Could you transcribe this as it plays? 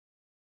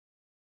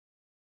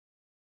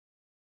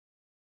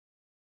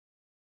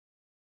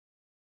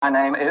My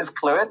name is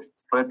Clwyd.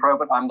 It's Clwyd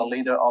Probert. I'm the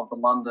leader of the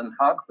London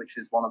Hub, which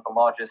is one of the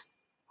largest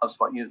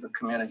HubSpot user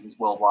communities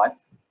worldwide.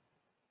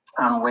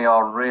 And we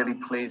are really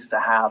pleased to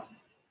have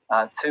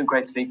two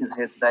great speakers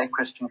here today,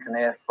 Christian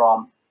Kinnear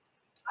from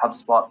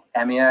HubSpot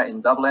EMEA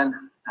in Dublin,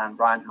 and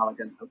Brian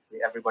Halligan.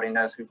 Hopefully everybody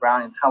knows who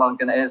Brian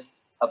Halligan is,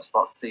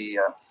 HubSpot's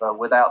CEO. So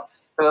without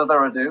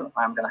further ado,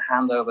 I'm going to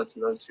hand over to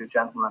those two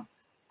gentlemen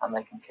and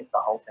they can kick the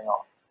whole thing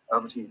off.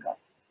 Over to you guys.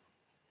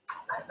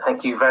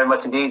 Thank you very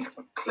much indeed,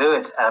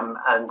 Clwyd,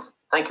 and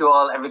thank you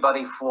all,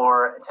 everybody,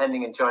 for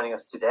attending and joining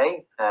us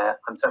today.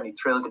 I'm certainly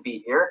thrilled to be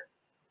here.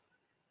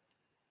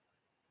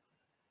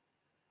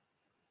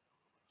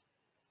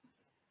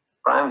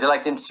 Brian, would you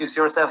like to introduce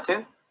yourself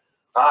too?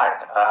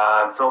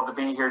 Hi, I'm thrilled to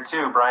be here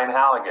too, Brian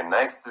Halligan.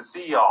 Nice to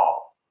see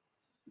y'all.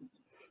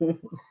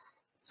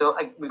 So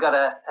we've got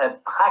a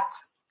packed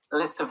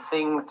list of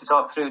things to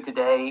talk through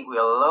today. We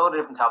have a load of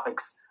different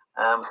topics.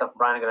 Myself and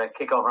Brian are going to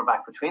kick over and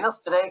back between us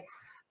today.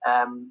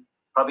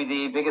 Probably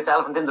the biggest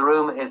elephant in the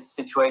room is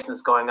the situation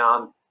that's going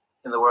on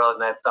in the world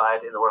and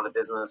outside, in the world of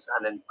business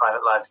and in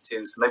private lives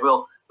too. So maybe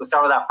we'll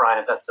start with that, Brian,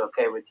 if that's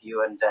okay with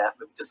you, and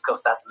maybe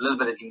discuss that in a little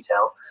bit of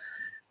detail.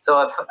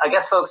 So I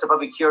guess folks are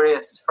probably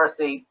curious,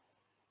 firstly,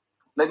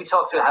 maybe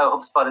talk through how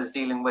HubSpot is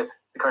dealing with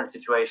the current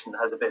situation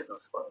as a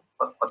business.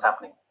 What's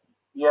happening?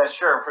 Yeah,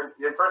 sure.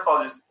 First of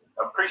all, just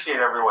appreciate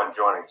everyone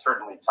joining.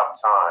 Certainly tough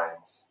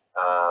times.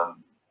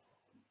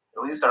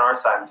 At least on our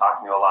side, I'm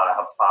talking to a lot of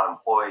HubSpot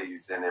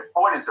employees, and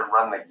employees have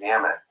run the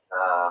gamut.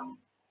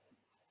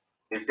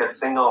 We've got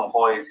single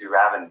employees who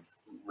haven't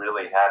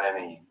really had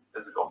any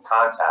physical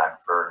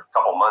contact for a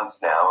couple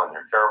months now, and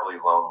they're terribly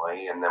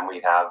lonely. And then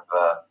we have,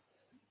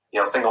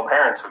 single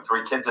parents with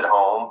 3 kids at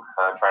home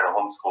trying to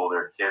homeschool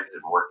their kids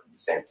and work at the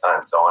same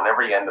time. So on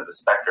every end of the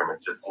spectrum,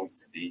 it just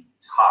seems to be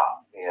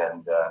tough.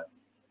 And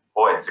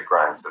boy, it's a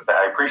grind. So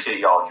I appreciate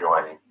you all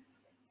joining.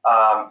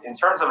 In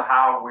terms of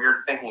how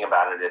we're thinking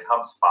about it at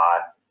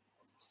HubSpot,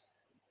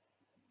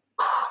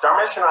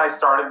 Dharmesh and I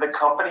started the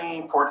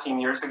company 14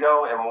 years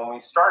ago, and when we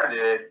started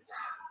it,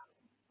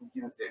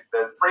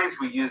 the phrase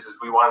we use is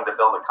we wanted to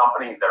build a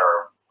company that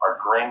our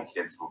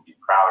grandkids would be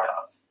proud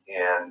of.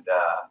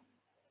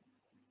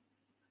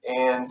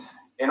 And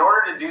in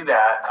order to do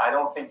that, I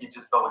don't think you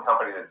just build a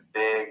company that's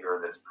big or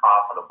that's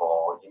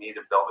profitable. You need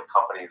to build a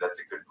company that's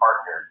a good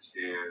partner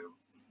to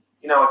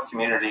its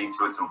community,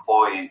 to its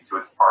employees, to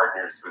its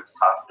partners, to its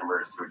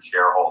customers, to its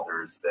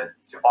shareholders, to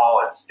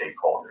all its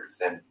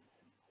stakeholders. And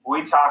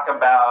we talk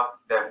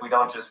about that we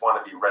don't just want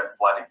to be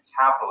red-blooded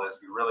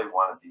capitalists, we really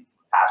want to be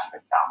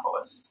compassionate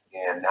capitalists.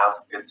 And now's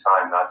a good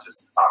time not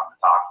just to talk the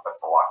talk, but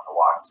to walk the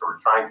walk. So we're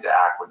trying to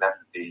act with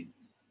empathy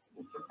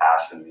and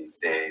compassion these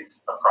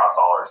days across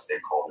all our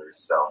stakeholders.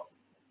 So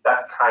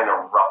that's kind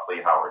of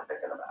roughly how we're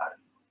thinking about it.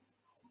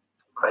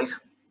 Great.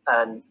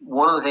 And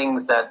one of the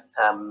things that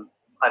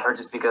I've heard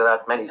you speak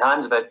about many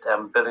times about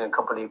building a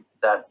company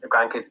that your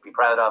grandkids would be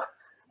proud of.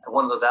 And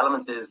one of those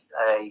elements is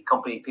a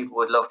company people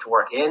would love to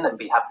work in and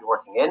be happy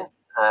working in.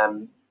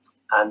 And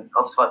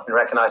HubSpot has been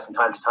recognized from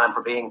time to time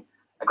for being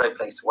a great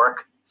place to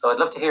work. So I'd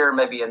love to hear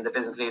maybe in the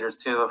business leaders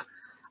too of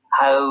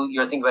how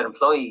you're thinking about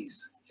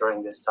employees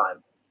during this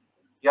time.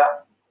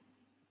 Yeah.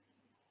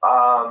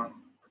 I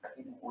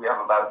think we have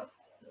a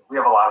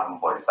lot of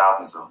employees,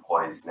 thousands of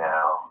employees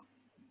now.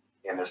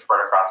 And they're spread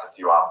across a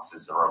few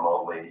offices and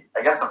remotely.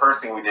 I guess the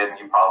first thing we did, and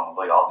you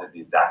probably all did the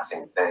exact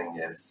same thing,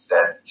 is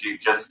said, you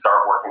just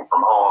start working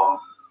from home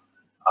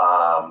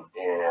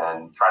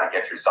and try to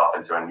get yourself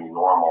into a new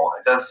normal.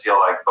 It does feel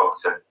like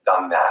folks have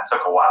done that. It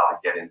took a while to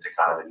get into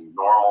kind of a new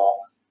normal.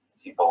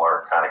 People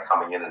are kind of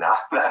coming in and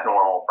out of that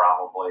normal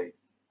probably.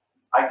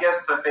 I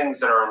guess the things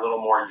that are a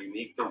little more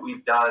unique that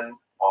we've done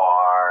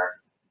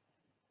are,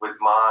 with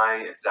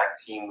my exec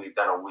team, we've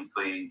done a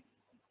weekly,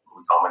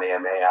 we call them an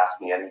AMA,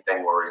 Ask Me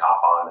Anything, where we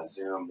hop on a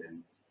Zoom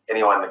and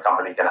anyone in the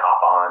company can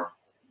hop on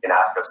and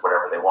ask us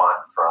whatever they want,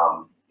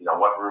 from,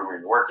 what room are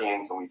you working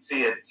in, can we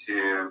see it,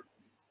 to,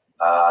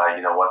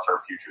 what's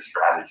our future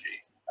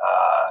strategy.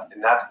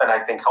 And that's been, I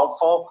think,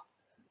 helpful.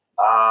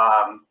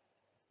 Our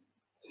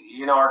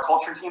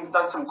culture team's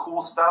done some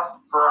cool stuff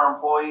for our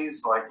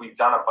employees. Like, we've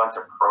done a bunch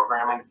of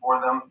programming for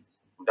them.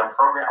 We've done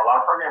a lot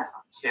of programming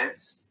for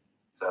kids.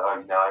 So,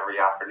 every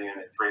afternoon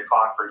at 3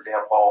 o'clock, for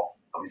example,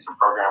 there'll be some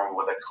programming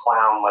with a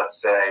clown,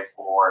 let's say,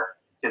 for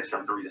kids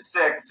from 3 to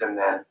 6, and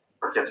then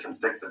for kids from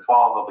 6 to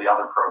 12, there'll be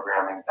other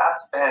programming.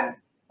 That's been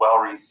well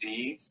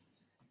received,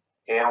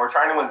 and we're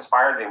trying to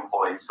inspire the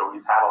employees. So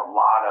we've had a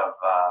lot of,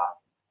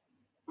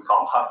 we call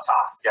them Hub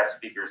Talks. Guest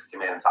speakers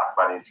come in and talk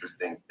about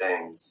interesting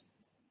things,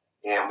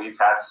 and we've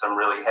had some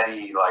really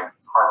heady, like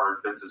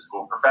Harvard Business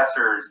School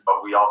professors,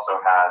 but we also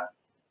had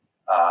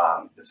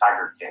the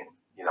Tiger King.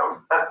 A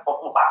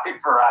wide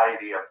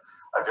variety of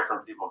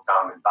different people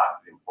come and talk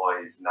to the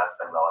employees, and that's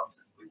been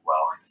relatively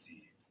well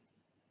received.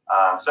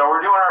 So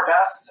we're doing our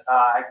best.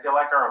 I feel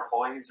like our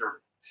employees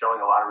are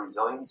showing a lot of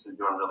resilience and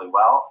doing really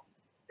well.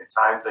 At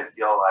times, I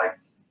feel like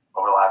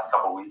over the last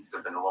couple of weeks,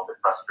 I've been a little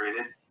bit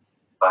frustrated,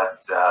 but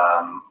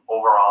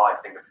overall, I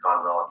think it's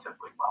gone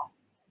relatively well.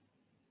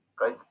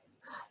 Great.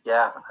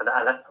 Yeah,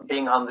 and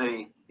being on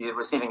the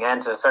receiving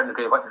end to a certain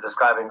degree of what you're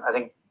describing, I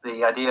think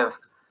the idea of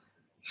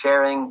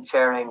sharing,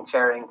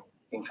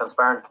 being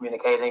transparent,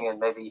 communicating, and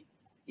maybe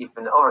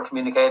even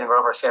over-communicating or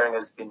over-sharing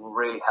has been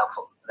really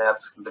helpful. And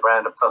that's from the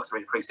ground up, folks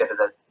really appreciated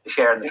that the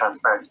share and the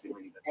transparency has been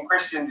really good. And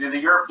Christian, do the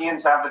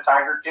Europeans have the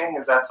Tiger King?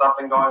 Is that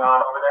something going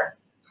on over there?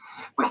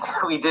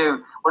 We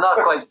do. We're not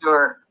quite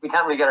sure. We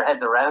can't really get our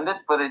heads around it,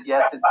 but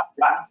yes,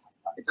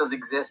 it does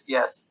exist.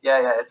 Yes,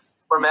 yeah.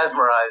 We're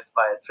mesmerized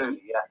by it,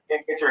 truly. Yeah. You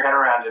can't get your head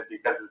around it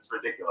because it's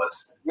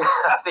ridiculous. Yeah,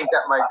 I think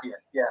that might be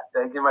it.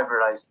 Yeah, you might be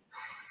right.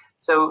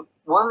 So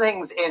one of the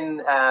things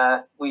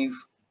we've,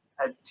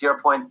 to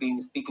your point, been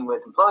speaking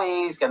with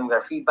employees, getting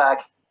their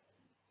feedback,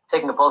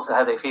 taking a pulse of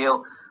how they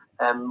feel.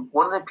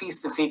 One of the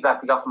pieces of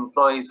feedback we got from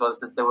employees was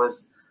that there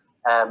was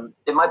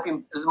they might be a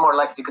little more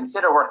likely to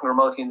consider working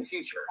remotely in the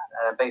future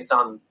based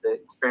on the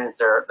experience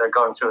they're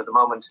going through at the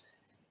moment.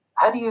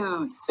 How do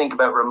you think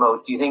about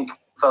remote? Do you think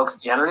folks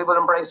generally will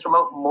embrace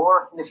remote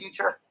more in the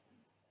future?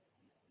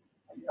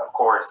 Of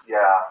course,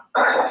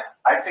 yeah.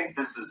 I think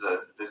this is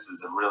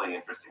a really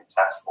interesting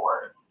test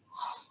for it.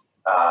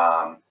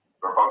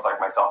 For folks like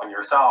myself and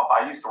yourself,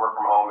 I used to work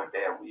from home a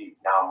day a week.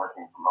 Now I'm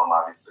working from home,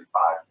 obviously,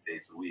 5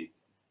 days a week.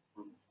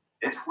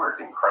 It's worked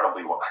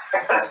incredibly well.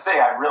 I gotta say,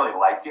 I really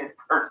like it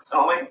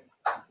personally,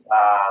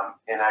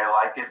 and I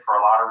like it for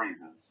a lot of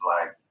reasons.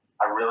 Like,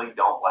 I really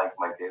don't like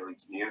my daily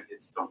commute.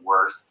 It's the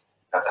worst.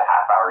 That's a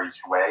half hour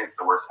each way. It's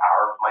the worst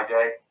hour of my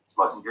day. It's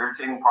the most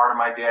irritating part of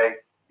my day.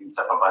 It eats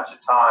up a bunch of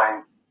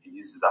time. It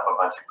uses up a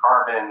bunch of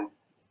carbon.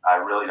 I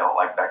really don't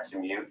like that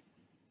commute.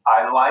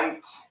 I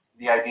like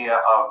the idea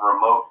of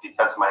remote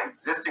because my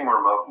existing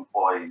remote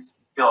employees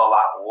feel a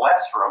lot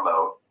less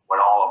remote when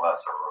all of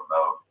us are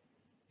remote.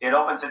 It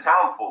opens the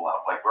talent pool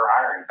up. Like, we're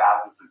hiring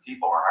thousands of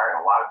people. We're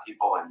hiring a lot of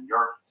people in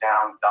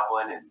Yorktown,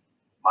 Dublin, and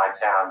my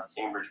town,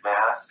 Cambridge,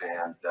 Mass.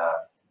 And,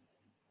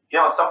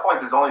 at some point,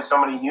 there's only so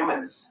many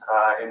humans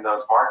in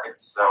those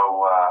markets.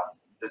 So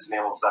this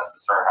enables us to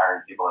start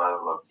hiring people in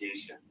other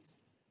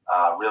locations,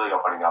 really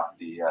opening up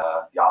the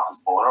office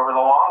pool. And over the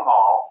long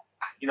haul,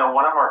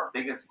 one of our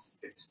biggest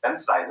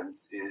expense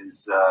items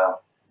is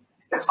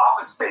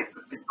office space.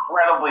 It's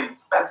incredibly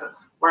expensive.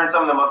 We're in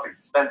some of the most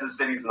expensive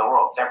cities in the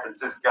world: San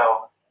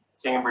Francisco,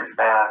 Cambridge,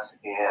 Mass,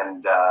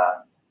 and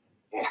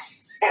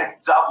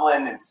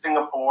Dublin, and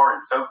Singapore,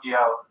 and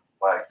Tokyo.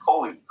 Like,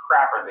 holy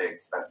crap, are they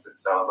expensive?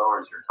 So it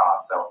lowers your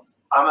cost. So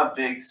I'm a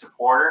big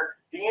supporter.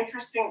 The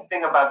interesting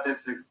thing about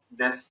this is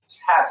this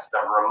test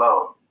of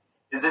remote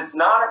is it's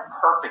not a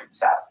perfect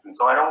test, and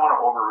so I don't want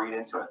to overread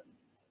into it.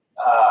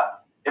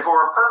 If it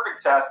were a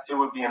perfect test, it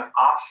would be an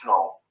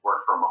optional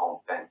work from home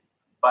thing.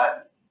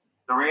 But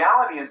the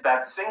reality is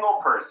that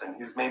single person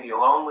who's maybe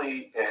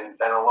lonely and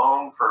been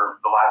alone for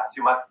the last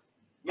 2 months,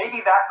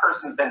 maybe that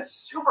person's been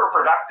super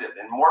productive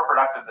and more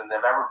productive than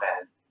they've ever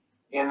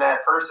been. And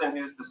that person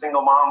who's the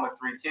single mom with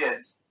 3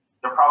 kids,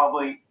 they're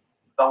probably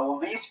the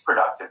least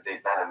productive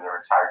they've been in their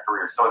entire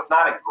career. So it's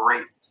not a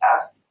great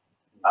test,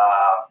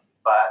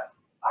 but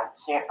I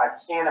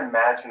can't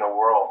imagine a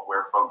world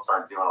where folks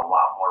aren't doing a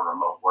lot more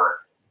remote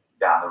work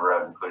down the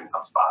road, including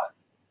HubSpot.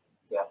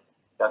 Yeah,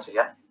 gotcha.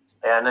 Yeah,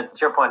 and to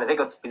your point, I think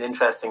what's been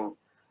interesting,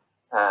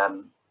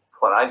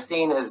 what I've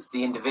seen is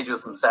the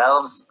individuals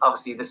themselves.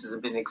 Obviously, this has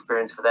been an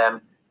experience for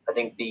them. I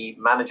think the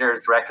managers,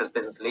 directors,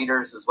 business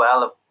leaders as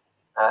well,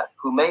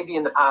 who maybe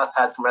in the past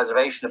had some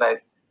reservation about,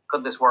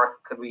 could this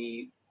work? Could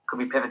we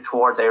pivot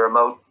towards a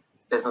remote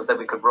business that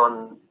we could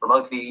run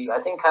remotely? I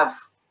think have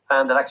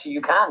found that actually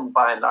you can,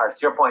 by and large.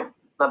 To your point,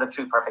 not a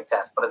true perfect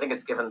test, but I think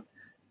it's given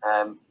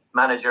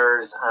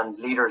managers and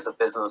leaders of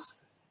business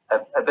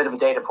a bit of a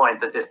data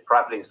point that this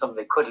probably is something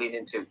they could lean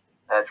into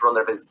to run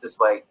their business this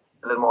way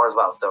a little more as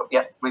well. So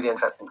yeah, really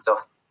interesting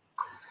stuff.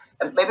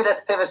 And maybe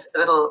let's pivot a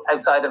little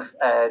outside of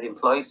the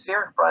employee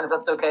sphere, Brian, if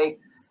that's okay,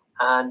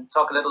 and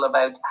talk a little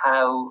about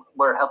how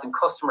we're helping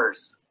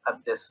customers at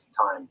this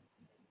time.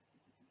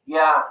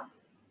 Yeah,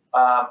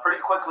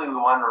 pretty quickly we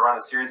wanted to run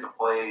a series of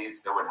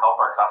plays that would help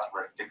our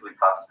customers, particularly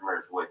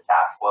customers with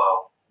cash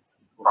flow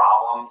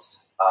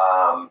problems.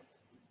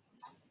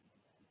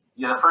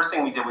 The first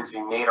thing we did was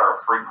we made our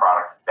free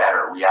product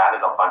better. We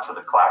added a bunch of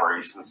the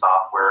collaboration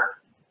software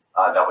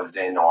that was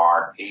in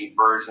our paid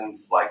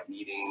versions, like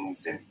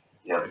meetings and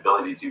the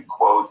ability to do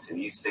quotes and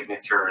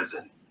e-signatures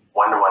and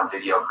one-to-one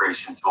video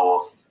creation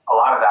tools. A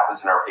lot of that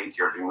was in our paid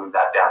tiers. We moved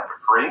that down to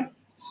free.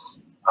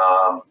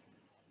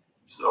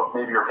 So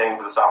maybe you're paying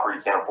for the software,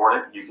 you can't afford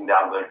it. You can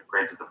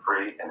downgrade to the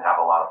free and have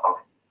a lot of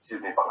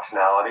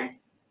functionality.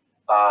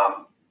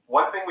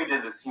 One thing we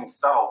did that seemed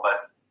subtle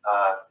but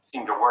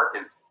seemed to work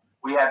is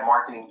we had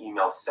marketing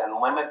email send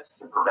limits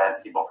to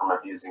prevent people from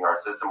abusing our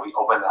system. We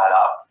opened that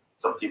up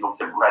so people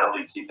could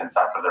readily keep in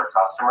touch with their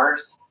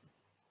customers.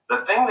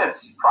 The thing that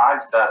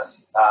surprised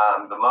us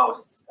the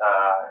most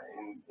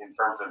in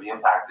terms of the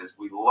impact is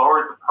we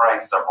lowered the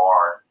price of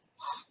our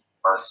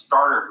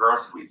starter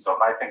growth suite. So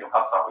if I think of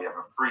HubSpot, we have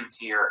a free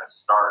tier, a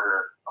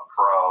starter, a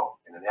pro,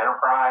 and an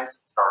enterprise.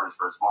 Starters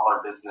for a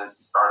smaller business,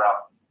 a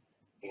startup.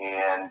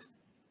 And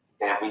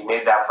And we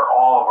made that for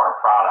all of our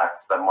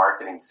products, the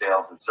marketing,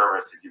 sales, and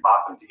service. If you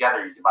bought them together,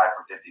 you could buy it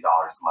for $50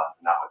 a month.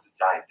 And that was a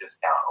giant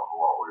discount over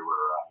what we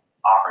were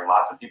offering.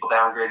 Lots of people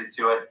downgraded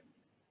to it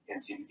and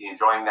seem to be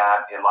enjoying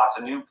that. And lots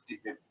of new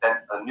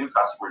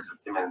customers have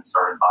come in and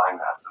started buying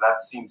that. So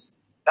that's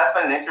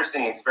been an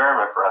interesting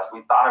experiment for us.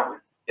 We thought it would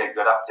get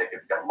good uptick.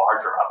 It's got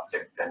larger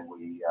uptick than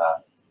we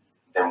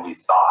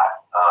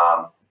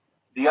thought.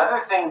 The other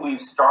thing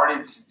we've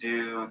started to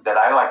do that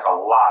I like a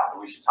lot that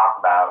we should talk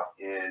about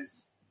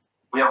is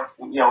we have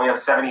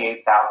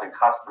 78,000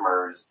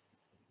 customers.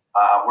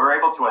 We're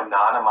able to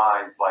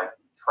anonymize like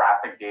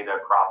traffic data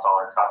across all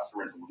our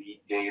customers,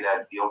 lead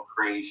data, deal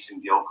creation,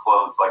 deal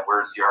close, like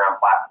we're a CRM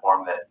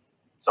platform that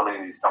so many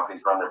of these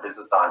companies run their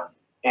business on,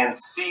 and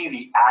see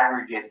the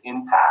aggregate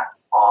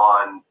impact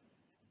on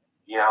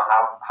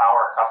how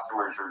our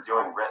customers are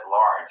doing writ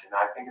large. And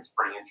I think it's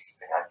pretty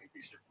interesting. I think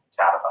we should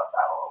chat about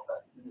that a little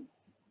bit.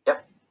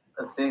 Yep.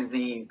 This is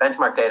the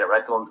benchmark data,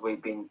 right? The ones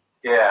we've been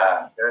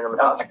hearing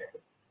about.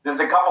 There's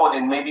a couple,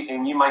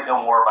 and you might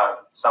know more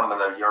about some of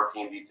the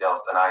European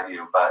details than I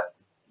do, but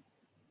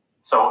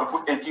so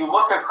if you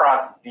look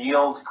across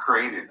deals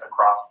created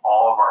across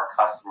all of our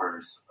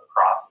customers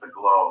across the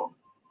globe,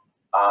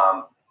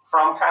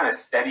 from kind of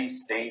steady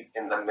state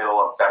in the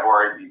middle of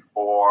February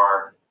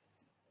before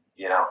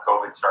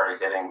COVID started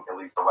hitting at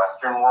least the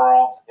Western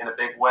world in a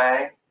big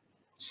way,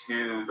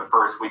 to the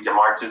first week in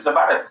March, is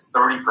about a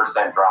 30%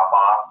 drop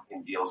off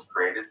in deals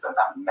created. So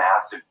that's a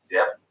massive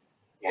dip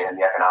in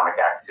the economic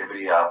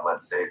activity of,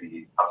 let's say,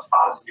 the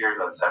HubSpot sphere,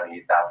 those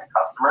 78,000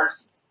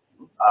 customers.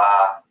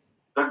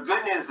 The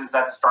good news is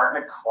that's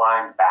starting to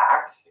climb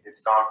back.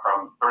 It's gone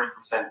from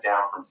 30%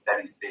 down from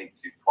steady state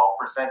to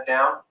 12%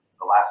 down.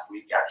 The last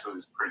week actually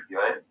was pretty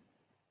good.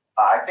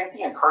 I think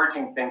the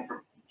encouraging thing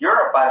for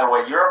Europe, by the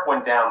way, Europe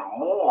went down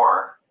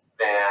more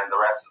than the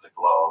rest of the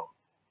globe,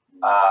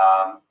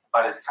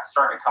 but it's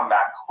starting to come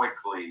back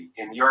quickly.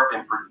 In Europe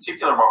in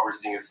particular, what we're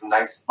seeing is some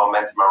nice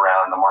momentum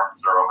around the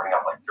markets that are opening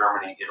up, like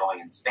Germany,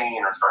 Italy, and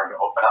Spain are starting to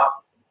open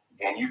up.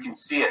 And you can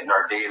see it in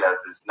our data,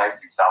 this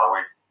nice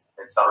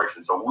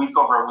acceleration. So week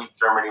over week,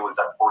 Germany was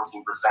up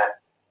 14%,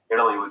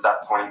 Italy was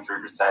up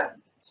 23%,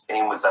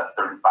 Spain was up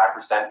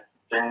 35%.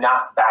 They're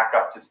not back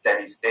up to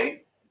steady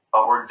state,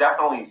 but we're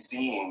definitely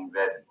seeing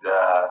that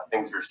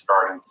things are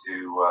starting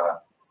to,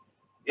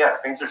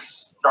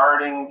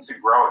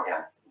 grow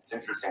again. It's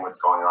interesting what's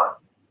going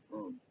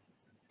on.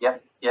 Yeah,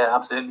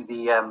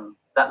 absolutely.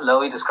 That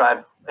low you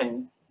described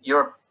in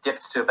Europe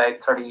dipped to about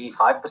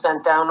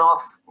 35% down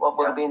off what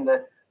would have been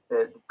the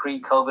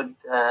pre-COVID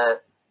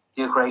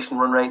deal creation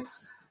run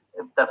rates.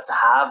 That's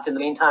halved in the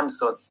meantime,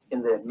 so it's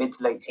in the mid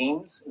to late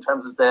teens in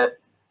terms of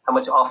how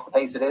much off the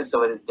pace it is.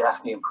 So it is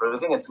definitely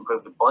improving. It's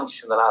improved a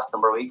bunch in the last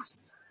number of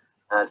weeks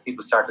as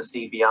people start to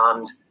see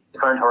beyond the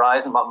current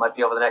horizon what might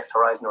be over the next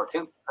horizon or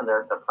two, and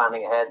they're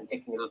planning ahead and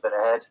thinking a little bit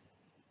ahead.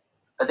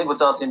 I think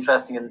what's also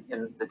interesting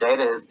in the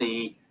data is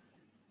the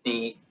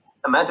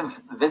amount of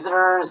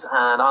visitors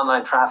and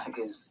online traffic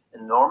is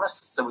enormous.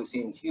 So we've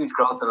seen huge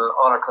growth, and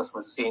all our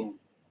customers have seen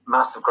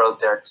massive growth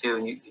there too.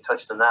 And you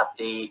touched on that.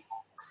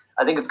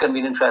 I think it's going to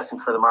be interesting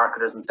for the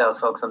marketers and sales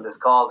folks on this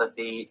call that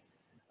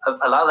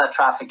a lot of that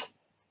traffic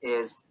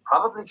is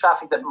probably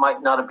traffic that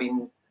might not have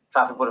been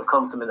traffic would have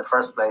come to them in the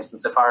first place.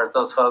 And so far as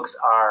those folks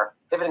are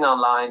pivoting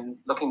online,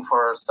 looking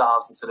for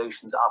solves and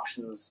solutions,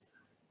 options,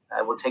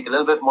 will take a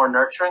little bit more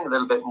nurturing, a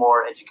little bit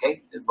more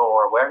education,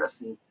 more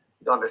awareness, and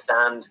to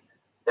understand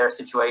their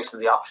situation,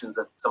 the options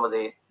that some of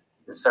the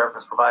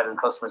service providers and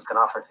customers can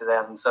offer to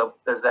them. So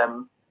there's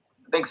a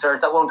big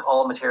surge that won't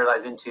all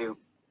materialize into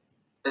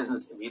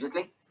business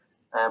immediately,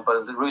 but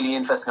it's a really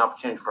interesting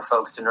opportunity for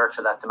folks to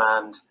nurture that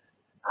demand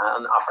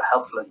and offer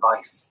helpful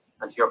advice.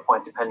 And to your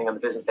point, depending on the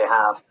business they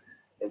have,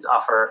 is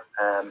offer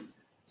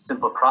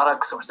simple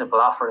products or simple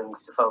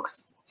offerings to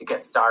folks to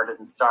get started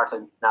and start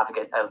to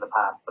navigate out of the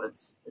path. But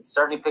it's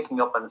certainly picking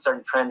up and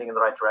certainly trending in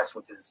the right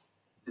direction, which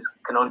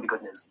can only be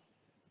good news.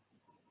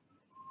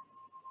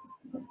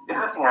 The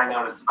other thing I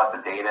noticed about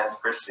the data,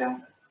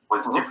 Christian,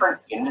 was different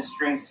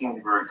industries seem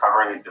to be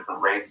recovering at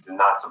different rates, and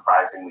not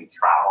surprisingly,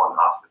 travel and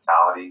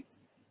hospitality,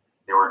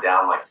 they were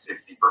down like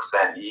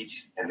 60%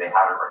 each, and they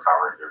haven't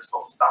recovered. They're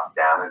still stuck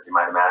down, as you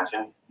might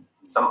imagine.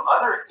 Some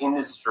other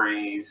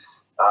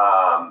industries,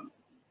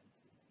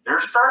 they're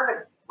starting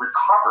to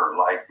recover,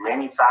 like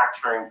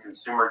manufacturing,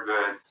 consumer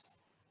goods,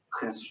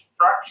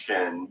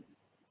 construction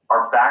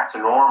are back to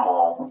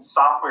normal.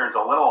 Software is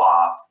a little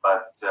off,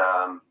 but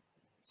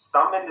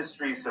some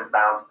industries have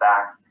bounced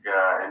back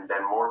and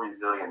been more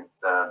resilient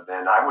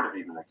than I would have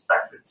even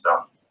expected.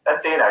 So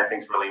that data I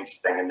think is really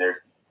interesting, and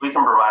we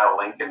can provide a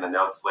link in the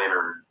notes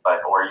later,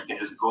 or you can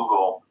just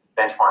Google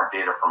benchmark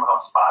data from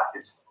HubSpot.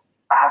 It's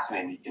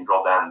fascinating. You can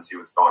drill down and see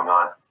what's going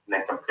on, and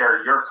then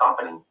compare your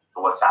company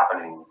to what's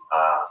happening,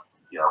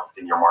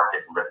 in your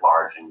market writ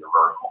large in your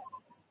vertical.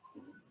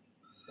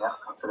 Yeah,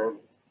 absolutely.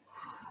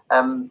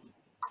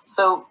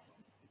 So,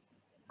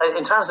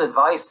 in terms of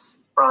advice,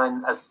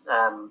 Brian,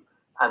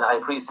 And I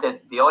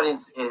appreciate the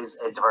audience is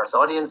a diverse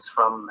audience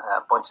from a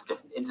bunch of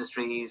different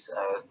industries,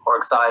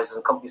 org sizes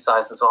and company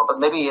sizes and so on. But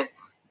maybe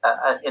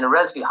in a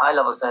relatively high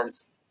level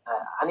sense,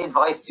 any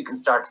advice you can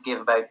start to give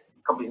about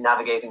companies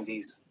navigating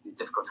these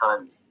difficult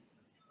times?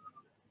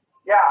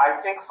 Yeah, I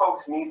think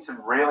folks need to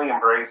really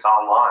embrace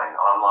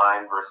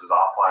online versus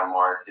offline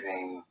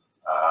marketing,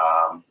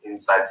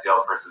 inside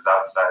sales versus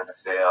outside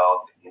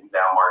sales,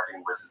 inbound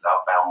marketing versus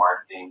outbound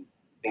marketing.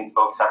 I think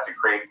folks have to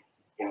create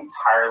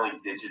entirely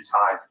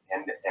digitized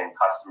end-to-end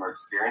customer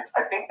experience.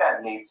 I think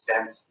that made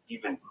sense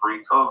even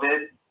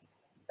pre-COVID.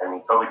 I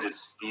mean, COVID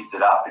just speeds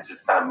it up. It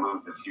just kind of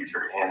moved the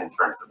future in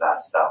terms of that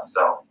stuff.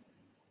 So,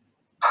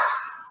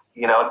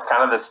 it's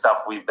kind of the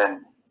stuff we've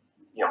been,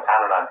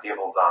 pounded on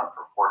tables on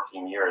for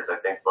 14 years. I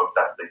think folks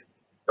have to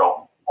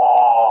go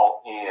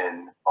all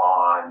in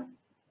on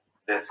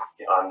this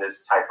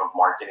type of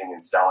marketing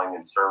and selling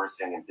and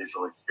servicing and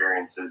digital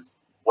experiences.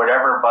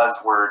 Whatever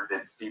buzzword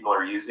that people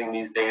are using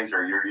these days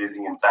or you're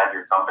using inside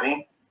your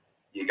company,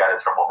 you got to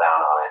triple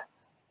down on it.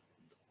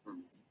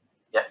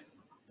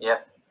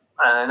 Yep.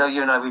 And I know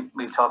you and I,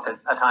 we've talked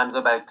at times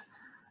about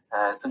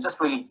some just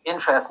really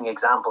interesting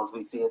examples.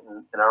 We see it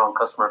in our own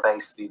customer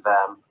base. We've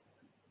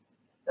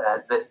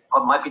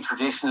what might be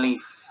traditionally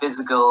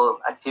physical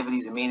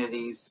activities,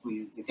 amenities.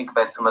 We think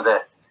about some of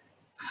the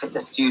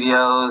fitness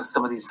studios,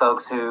 some of these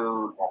folks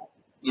who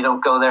you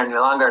don't go there any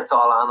longer. It's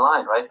all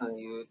online, right? And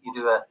you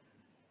do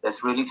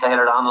this really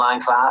tailored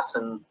online class,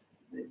 and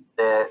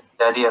the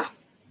idea of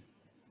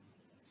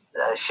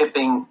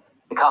shipping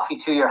the coffee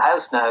to your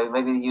house now.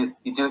 Maybe you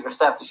do it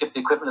yourself to ship the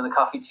equipment and the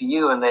coffee to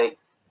you, and they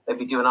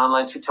maybe do an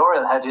online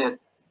tutorial how to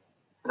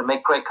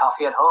make great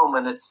coffee at home,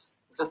 and it's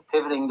just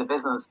pivoting the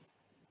business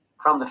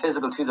from the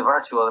physical to the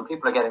virtual, and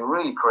people are getting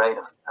really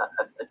creative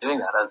at doing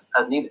that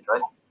as needed,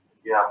 right?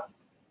 Yeah.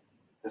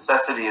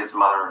 Necessity is the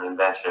mother of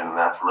invention, and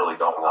that's really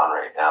going on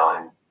right now.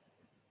 And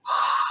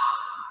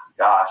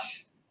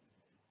gosh,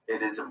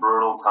 it is a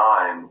brutal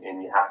time,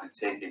 and you have to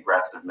take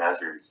aggressive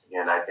measures.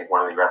 And I think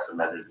one of the aggressive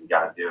measures you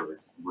got to do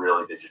is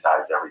really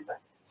digitize everything.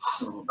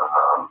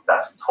 Mm-hmm.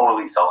 That's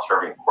totally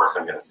self-serving. Of course,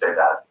 I'm going to say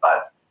that,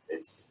 but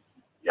it's,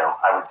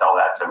 I would tell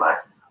that to my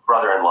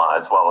brother-in-law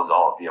as well as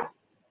all of you.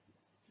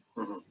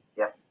 Mm-hmm.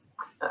 Yeah,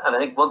 and I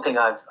think one thing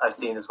I've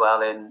seen as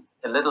well in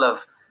little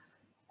of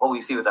what we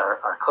see with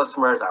our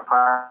customers, our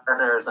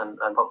partners, and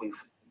what we've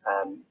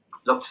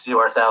looked to do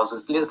ourselves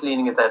is just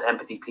leaning into that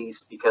empathy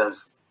piece,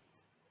 because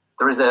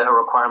there is a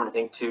requirement, I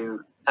think,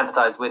 to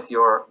empathize with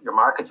your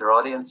market, your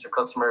audience, your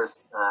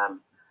customers,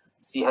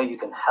 see how you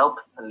can help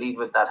and lead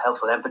with that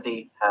helpful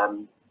empathy.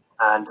 And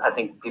I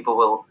think people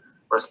will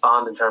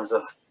respond in terms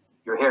of,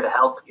 you're here to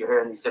help, you're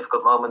here in these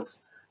difficult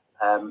moments.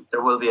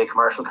 There will be a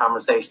commercial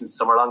conversation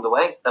somewhere along the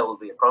way that will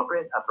be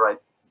appropriate at the right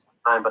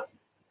time. But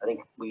I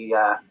think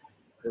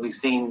we've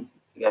seen,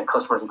 again,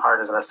 customers and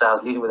partners and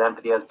ourselves leading with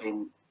empathy has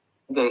been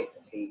a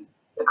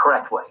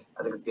correct way.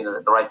 I think it's been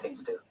the right thing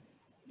to do.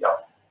 Yeah.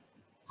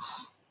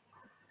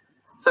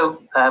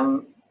 So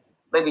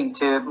maybe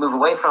to move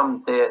away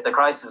from the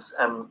crisis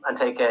and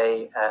take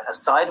a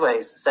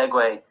sideways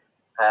segue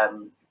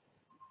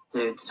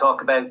to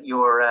talk about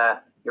your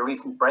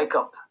recent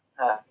breakup.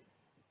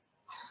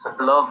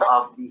 Love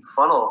of the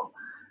funnel.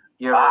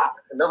 Your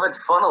beloved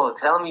funnel.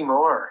 Tell me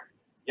more.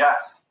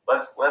 Yes,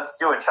 let's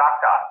do a chalk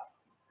dot.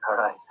 All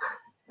right.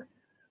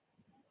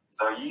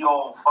 So ye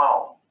old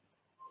funnel.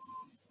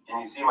 Can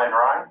you see my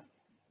drawing?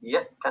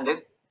 Yep, can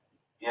do.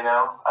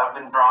 I've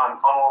been drawing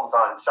funnels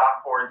on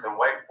chalkboards and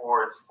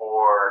whiteboards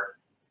for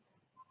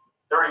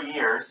 30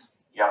 years.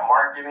 You got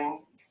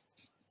marketing,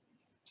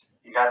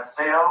 you got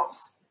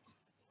sales,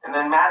 and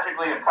then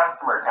magically a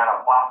customer kind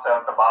of plops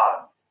out the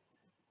bottom.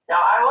 Now,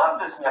 I love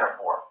this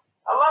metaphor.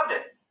 I loved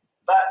it,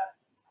 but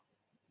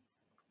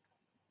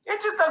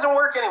it just doesn't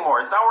work anymore.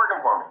 It's not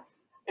working for me.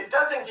 It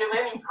doesn't give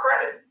any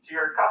credit to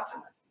your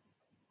customers.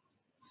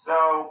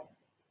 So,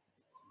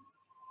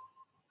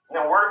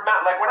 word of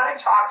mouth. Like when I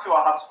talk to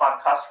a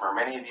HubSpot customer,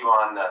 many of you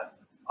on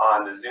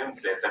the Zoom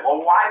today say,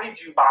 "Well, why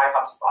did you buy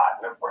HubSpot?"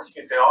 And of course, you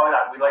can say, "Oh,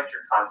 we liked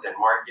your content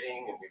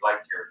marketing, and we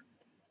liked your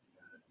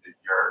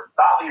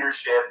thought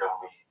leadership, and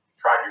we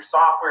tried your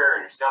software,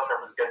 and your sales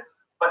rep was good."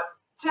 But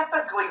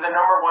typically, the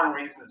number one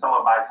reason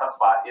someone buys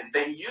HubSpot is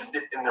they used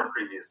it in their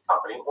previous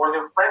company, or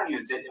their friend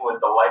used it and was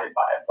delighted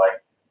by it.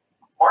 Like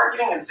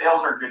marketing and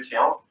sales are good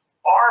channels.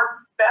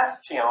 Our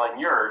best channel and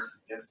yours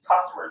is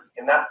customers,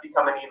 and that's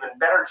become an even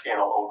better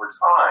channel over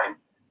time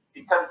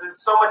because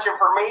there's so much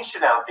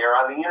information out there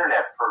on the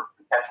internet for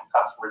potential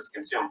customers to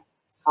consume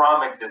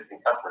from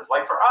existing customers.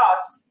 Like for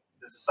us,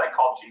 this is a site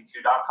called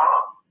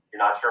G2.com. If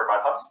you're not sure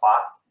about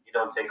HubSpot, you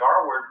don't take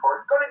our word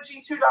for it. Go to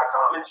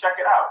G2.com and check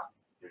it out.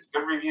 There's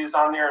good reviews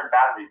on there and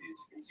bad reviews.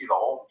 You can see the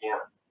whole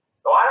gamut.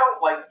 So I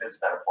don't like this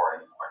metaphor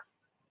anymore.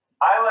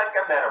 I like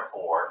a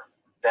metaphor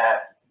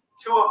that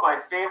two of my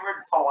favorite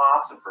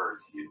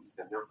philosophers used,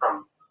 and they're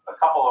from a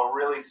couple of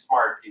really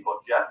smart people.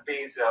 Jeff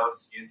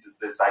Bezos uses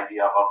this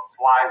idea of a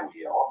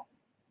flywheel,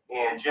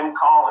 and Jim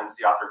Collins,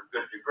 the author of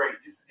Good to Great,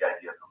 uses the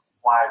idea of a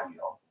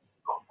flywheel.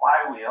 A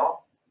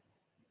flywheel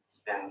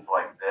spins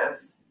like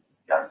this.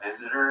 You got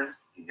visitors,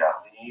 you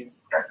got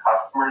leads, you got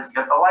customers, you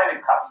got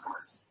delighted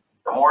customers.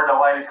 The more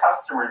delighted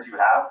customers you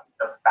have,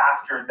 the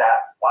faster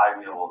that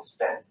flywheel will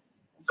spin.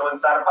 And so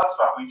inside of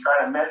HubSpot, we try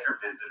to measure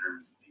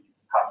visitors,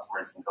 leads,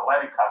 customers, and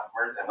delighted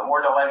customers. And the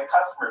more delighted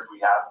customers we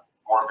have,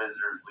 the more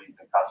visitors, leads,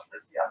 and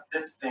customers we have.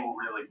 This thing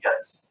really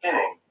gets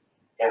spinning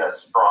in a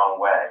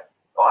strong way.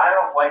 So I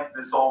don't like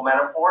this old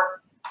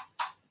metaphor.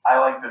 I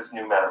like this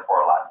new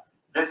metaphor a lot.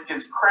 This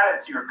gives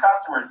credit to your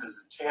customers as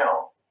a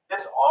channel.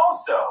 This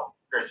also,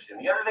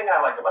 Christian, the other thing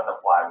I like about the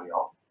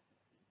flywheel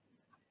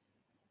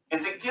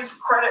is it gives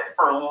credit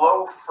for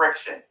low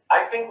friction.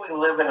 I think we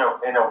live in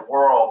a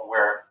world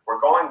where we're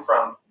going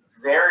from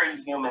very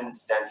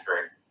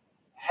human-centric,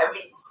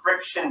 heavy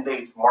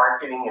friction-based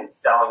marketing and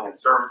selling and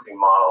servicing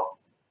models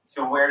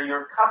to where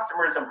your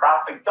customers and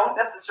prospects don't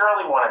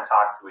necessarily want to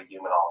talk to a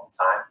human all the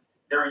time.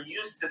 They're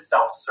used to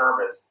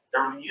self-service.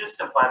 They're used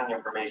to finding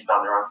information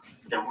on their own.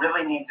 They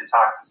really need to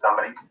talk to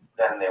somebody,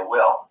 then they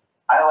will.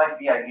 I like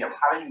the idea of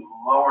how do you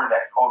lower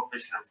that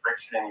coefficient of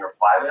friction in your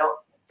flywheel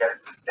and get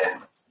it to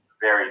spin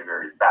very,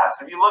 very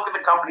fast. If you look at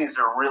the companies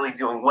that are really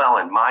doing well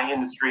in my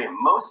industry and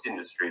most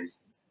industries,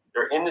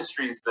 they're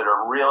industries that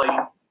are really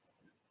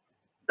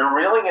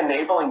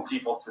enabling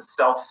people to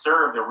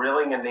self-serve. They're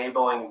really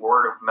enabling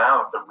word of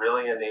mouth. They're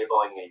really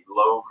enabling a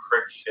low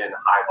friction,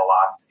 high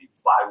velocity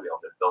flywheel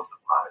that builds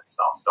upon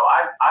itself. So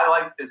I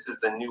like this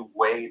as a new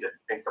way to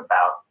think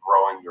about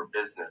growing your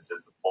business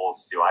as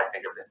opposed to, I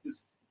think of it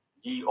as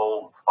ye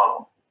old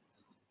funnel.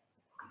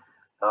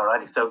 All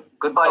righty. So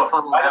goodbye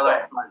funnel.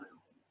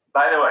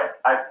 By the way,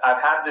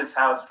 I've had this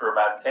house for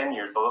about 10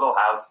 years. A little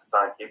house. It's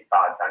on Cape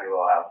Cod, tiny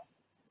little house.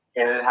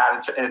 And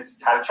it's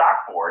had a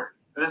chalkboard.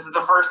 This is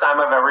the first time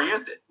I've ever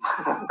used it.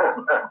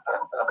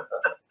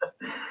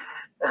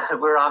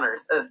 We're honored.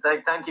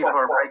 Thank you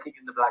for breaking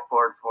in the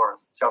blackboard for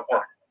us,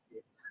 chalkboard.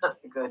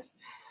 Good.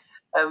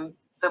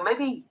 So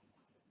maybe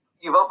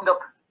you've opened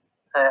up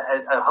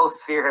a whole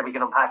sphere here we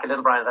can unpack a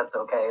little, Brian, if that's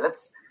okay.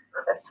 Let's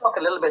talk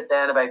a little bit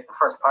then about the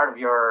first part of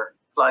your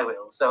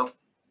flywheel. So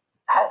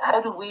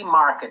how do we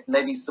market?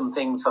 Maybe some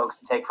things folks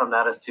to take from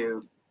that as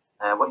to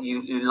what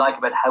you like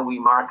about how we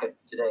market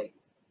today.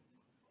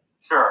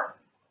 Sure.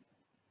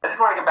 I just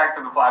want to get back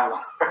to the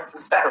flywheel for a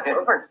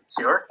second.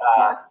 Sure.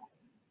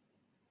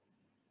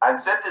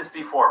 I've said this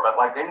before, but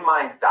like in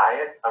my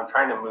diet, I'm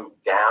trying to move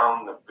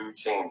down the food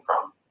chain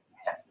from,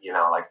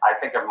 like I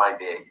think of my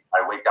day.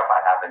 I wake up,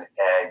 I have an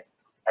egg,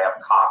 I have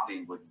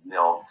coffee with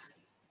milk.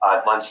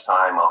 At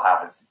lunchtime, I'll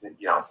have a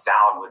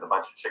salad with a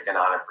bunch of chicken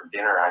on it. For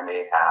dinner, I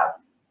may have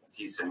a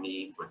piece of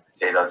meat with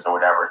potatoes or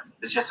whatever.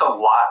 There's just a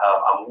lot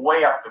of, I'm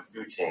way up the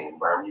food chain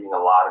where I'm eating a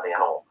lot of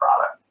animal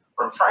product.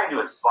 What I'm trying to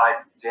do is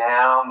slide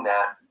down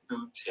that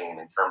food chain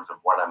in terms of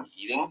what I'm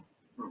eating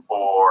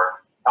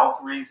for health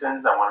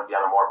reasons. I want to be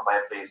on a more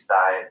plant-based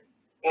diet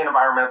and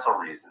environmental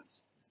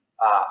reasons.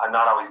 I'm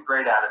not always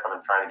great at it, but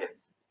I'm trying to get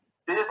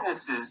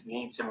businesses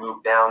need to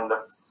move down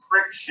the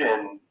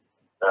friction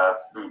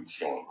food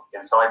chain.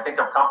 And so I think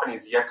of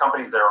companies, you have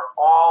companies that are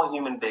all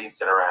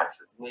human-based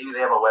interactions. Maybe they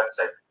have a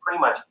website. Pretty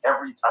much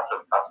every touch of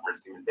the customer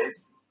is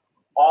human-based,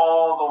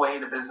 all the way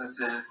to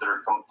businesses that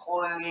are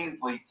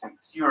completely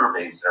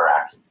computer-based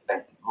interactions.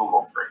 Think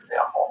Google, for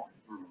example.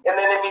 And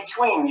then in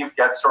between, you've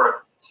got sort of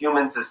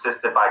humans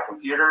assisted by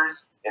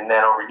computers. And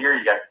then over here,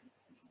 you got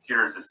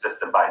computers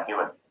assisted by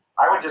humans.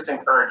 I would just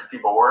encourage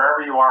people,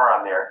 wherever you are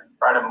on there,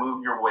 try to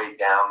move your way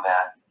down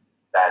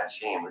that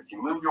chain. If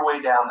you move your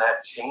way down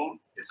that chain,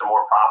 it's a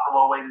more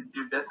profitable way to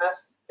do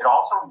business. It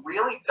also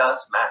really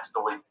does match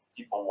the way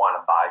people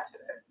want to buy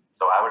today.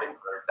 So I would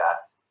encourage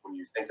that when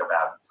you think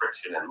about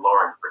friction and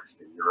lowering friction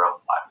in your own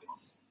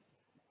flywheels.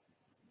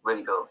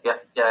 Really cool.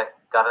 Yeah,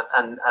 got it.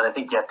 And I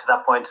think, to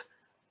that point,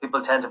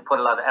 people tend to put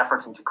a lot of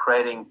effort into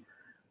creating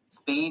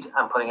speed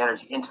and putting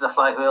energy into the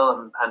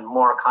flywheel, and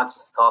more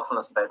conscious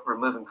thoughtfulness about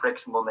removing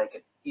friction will make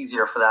it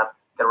easier for that,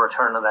 get a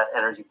return on that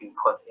energy being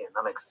put in.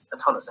 That makes a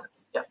ton of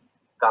sense. Yeah,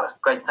 got it.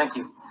 Great, thank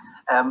you.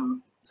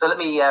 So let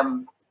me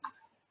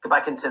go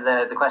back into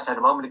the question I had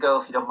a moment ago,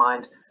 if you don't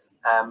mind.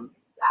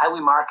 How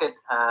we market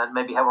and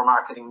maybe how we're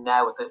marketing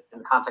now in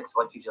the context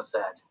of what you just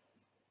said.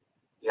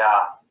 Yeah.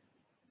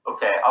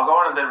 Okay, I'll go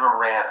on a bit of a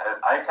rant.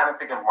 I kind of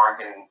think of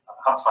marketing,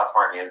 HubSpot's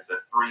marketing, as the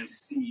 3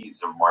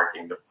 C's of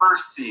marketing. The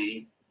first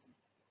C,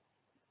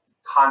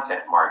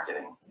 content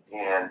marketing.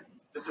 And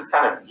this is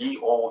kind of ye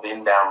old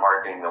inbound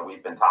marketing that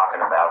we've been talking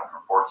about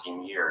for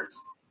 14 years.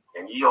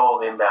 And ye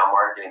old inbound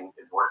marketing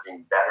is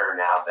working better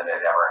now than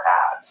it ever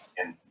has.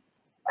 And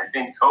I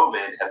think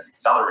COVID has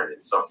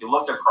accelerated. So if you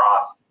look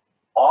across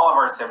all of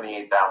our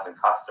 78,000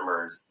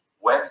 customers,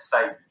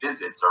 website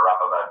visits are up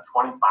about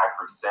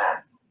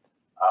 25%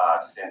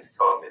 since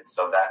COVID.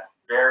 So that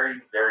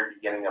very, very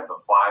beginning of the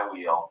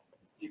flywheel,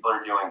 people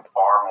are doing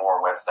far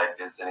more website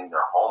visiting.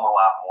 They're home a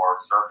lot more,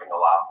 surfing a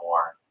lot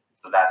more.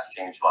 So that's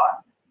changed a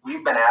lot.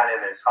 We've been at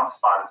it as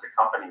HubSpot as a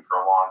company for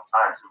a long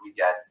time. So we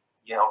get,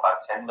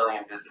 about 10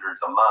 million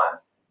visitors a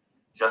month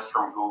just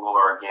from Google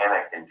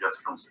organic and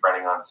just from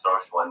spreading on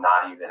social and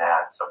not even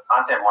ads. So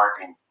content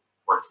marketing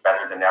works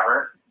better than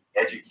ever.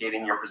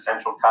 educating your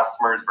potential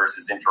customers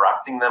versus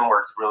interrupting them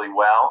works really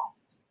well.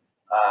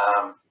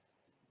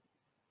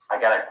 I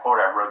got a quote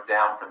I wrote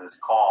down for this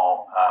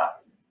call.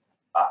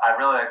 I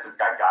really like this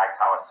guy, Guy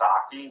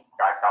Kawasaki.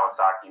 Guy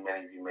Kawasaki,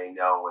 many of you may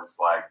know,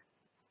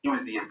 he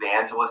was the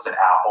evangelist at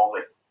Apple,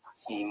 like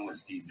team with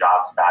Steve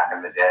Jobs back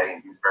in the day,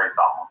 and he's a very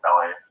thoughtful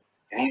fellow.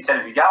 And he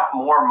said, if you got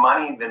more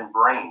money than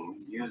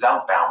brains, use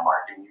outbound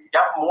marketing. If you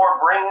got more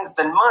brains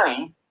than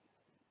money,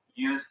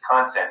 use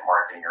content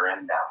marketing or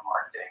inbound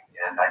marketing.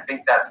 And I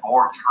think that's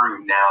more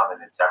true now than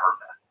it's ever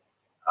been.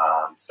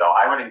 So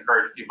I would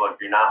encourage people, if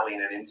you're not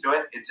leaning into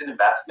it, it's an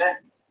investment.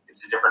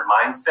 It's a different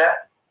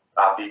mindset.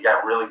 But you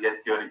got to really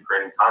get good at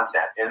creating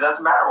content. And it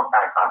doesn't matter what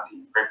kind of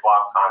content. You create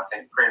blog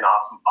content, create an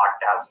awesome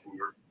podcast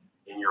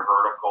in your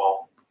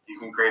vertical. You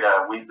can create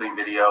a weekly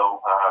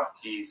video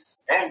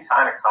piece. Any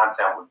kind of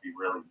content would be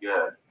really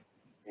good,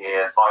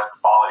 as long as the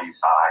quality is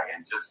high.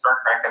 And just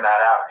start cranking that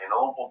out. And it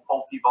will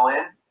pull people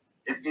in.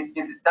 It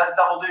does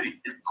double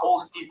duty. It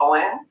pulls people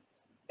in.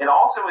 It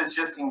also is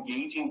just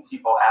engaging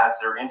people as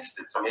they're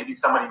interested. So maybe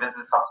somebody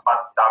visits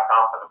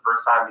HubSpot.com for the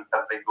first time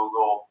because they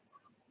Google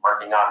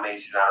marketing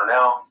automation. I don't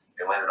know.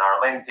 They land on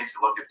our landing page to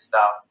look at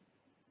stuff.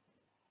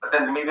 But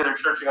then maybe they're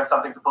searching on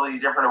something completely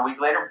different a week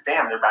later.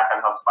 Bam, they're back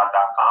on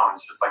HubSpot.com. And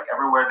it's just like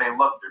everywhere they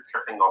look, they're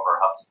tripping over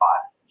HubSpot.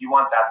 You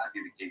want that to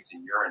be the case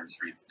in your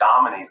industry.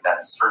 Dominate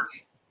that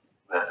search,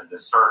 the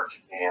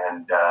search,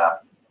 and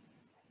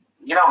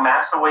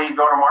match the way you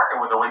go to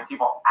market with the way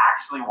people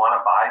actually want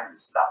to buy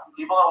this stuff.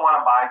 People don't want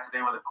to buy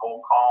today with a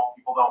cold call.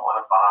 People don't want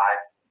to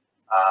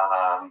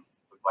buy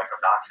with like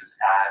obnoxious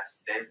ads.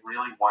 They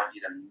really want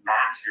you to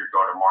match your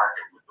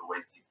go-to-market with the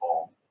way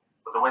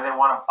they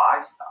want to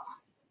buy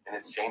stuff. And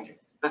it's changing.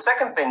 The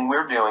second thing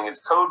we're doing is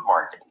code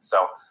marketing.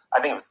 So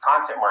I think it was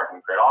content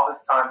marketing. We create all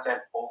this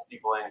content, pulls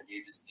people in,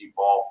 engages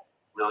people,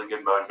 really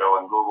good mojo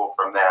and Google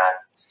from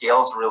that.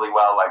 Scales really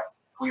well. Like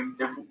if we would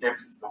never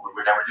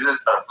do this,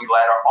 but if we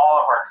let all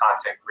of our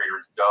content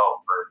creators go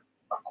for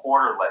a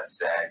quarter, let's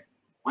say,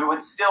 we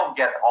would still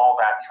get all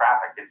that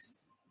traffic. It's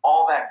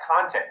all that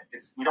content.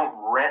 We don't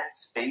rent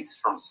space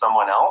from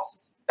someone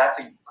else. That's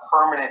a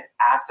permanent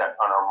asset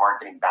on our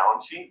marketing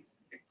balance sheet.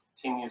 It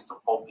continues to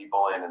pull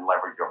people in and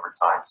leverage over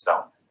time.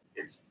 So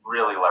it's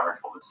really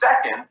leverageable. The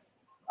second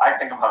I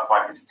think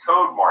about is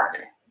code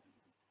marketing.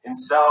 And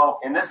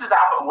this is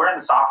we're in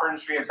the software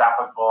industry. It's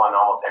applicable in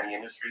almost any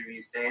industry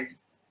these days.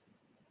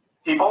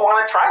 People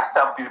want to try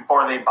stuff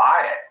before they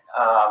buy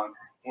it.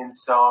 And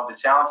so the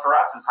challenge for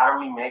us is how do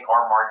we make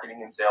our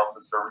marketing and sales and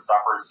service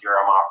software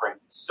CRM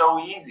offering so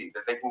easy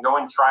that they can go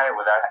and try it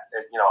without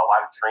a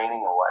lot of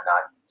training or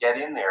whatnot, get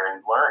in there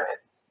and learn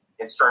it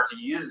and start to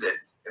use it.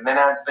 And then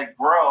as they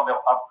grow, they'll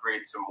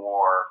upgrade to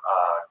more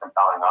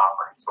compelling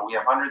offerings. So we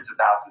have hundreds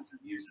of thousands of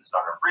users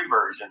on our free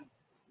version,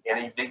 and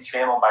a big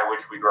channel by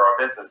which we grow our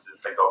business is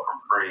they go from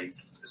free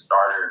to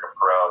starter to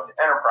pro to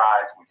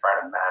enterprise. We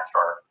try to match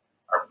our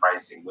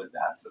pricing with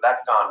that. So that's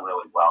gone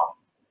really well.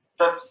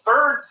 The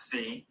third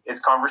C is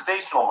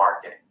conversational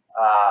marketing.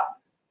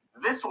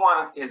 This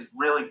one is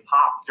really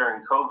popped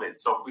during COVID.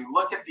 So if we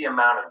look at the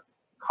amount of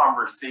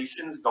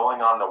conversations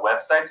going on the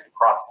websites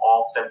across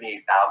all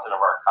 78,000 of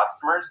our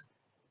customers,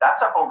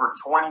 that's up over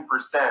 20%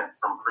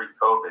 from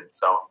pre-COVID.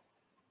 So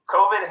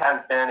COVID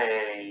has been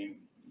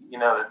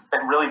it's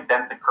been really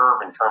bent the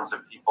curve in terms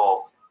of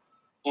people's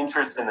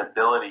interest and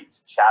ability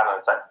to chat on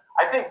the site.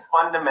 I think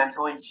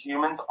fundamentally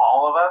humans,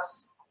 all of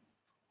us,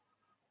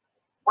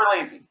 we're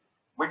lazy.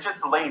 We're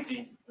just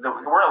lazy.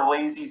 We're a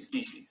lazy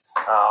species.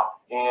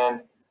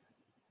 And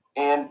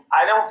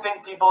I don't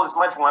think people as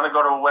much want to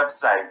go to a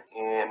website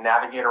and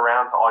navigate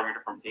around to all your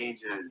different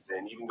pages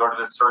and even go to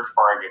the search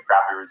bar and get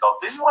crappy results.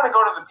 They just want to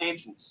go to the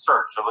page and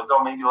search. So they'll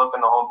go maybe look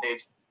on the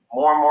homepage.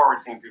 More and more we're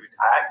seeing people,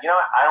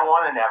 I don't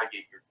want to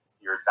navigate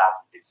your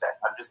 1,000-page site.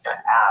 I'm just going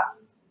to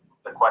ask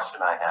the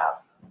question I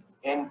have.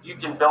 And you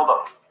can build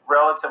a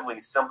relatively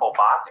simple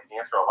bot to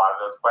answer a lot of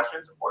those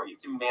questions, or you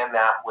can man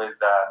that with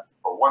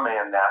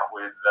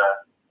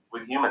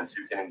humans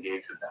who can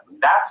engage with them.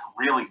 And that's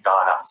really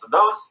gone up. So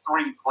those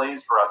three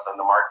plays for us on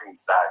the marketing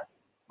side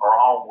are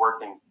all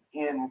working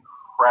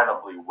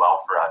incredibly well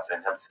for us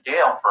and have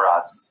scaled for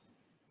us.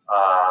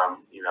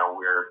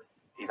 We're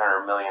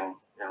 $800 million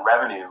in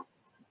revenue.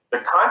 The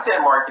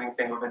content marketing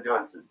thing we've been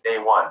doing since day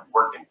one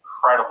worked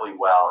incredibly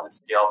well and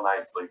scaled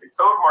nicely. The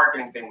code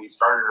marketing thing, we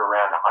started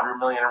around $100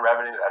 million in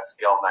revenue. That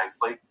scaled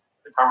nicely.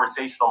 The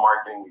conversational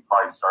marketing, we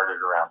probably started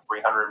around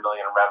 $300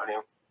 million in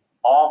revenue.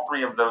 All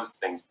three of those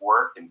things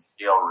work and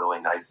scale really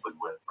nicely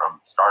from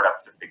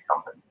startup to big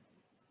company.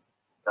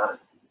 Got it.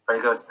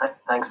 Very good.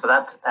 Thanks for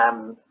that.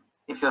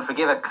 If you'll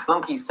forgive a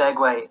clunky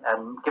segue,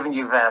 given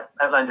you've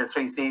outlined your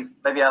 3 C's,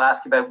 maybe I'll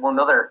ask you about one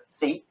other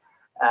C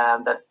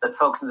that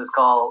folks in this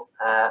call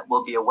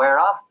will be aware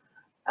of.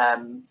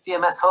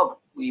 CMS Hub.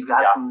 We've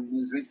had some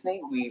news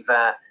recently.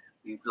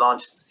 We've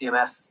launched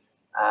CMS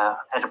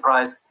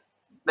Enterprise.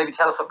 Maybe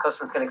tell us what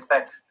customers can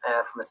expect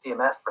from a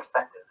CMS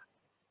perspective.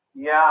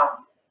 Yeah.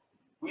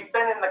 We've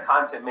been in the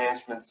content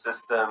management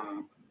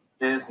system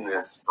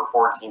business for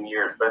 14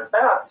 years, but it's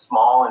been a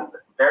small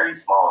very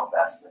small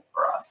investment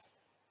for us.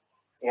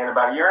 And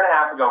about a year and a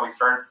half ago, we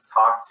started to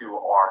talk to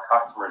our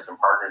customers and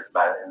partners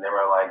about it. And they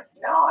were like,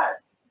 you know what?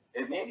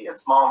 It may be a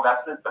small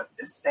investment, but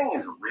this thing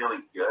is really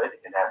good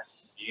and has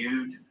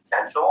huge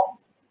potential.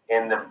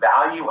 And the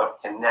value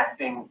of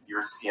connecting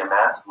your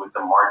CMS with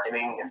the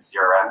marketing and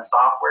CRM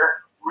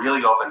software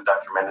really opens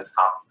up tremendous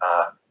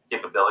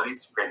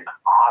capabilities to create an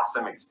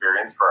awesome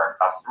experience for our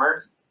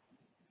customers.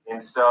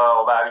 And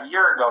so about a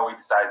year ago, we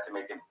decided to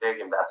make a big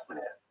investment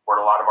in it, poured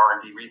a lot of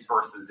R&D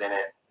resources in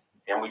it.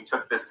 And we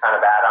took this kind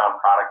of add-on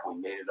product, we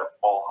made it a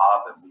full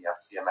hub, and we have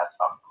CMS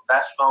Hub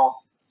Professional,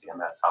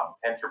 CMS Hub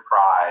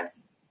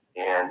Enterprise,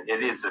 and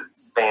it is a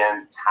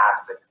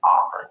fantastic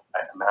offering.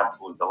 I'm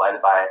absolutely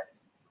delighted by it.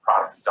 The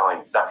product is selling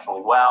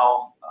exceptionally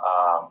well.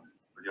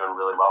 We're doing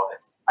really well with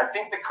it. I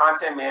think the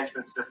content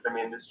management system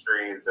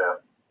industry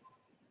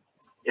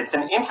it's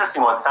an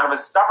interesting one. It's kind of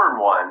a stubborn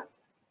one.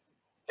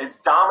 It's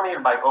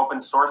dominated by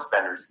open source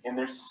vendors, and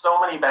there's so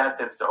many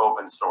benefits to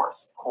open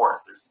source. Of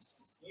course, there's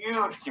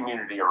huge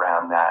community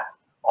around that,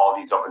 all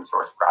these open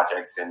source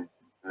projects, and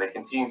they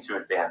continue to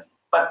advance.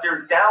 But there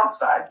are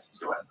downsides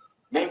to it.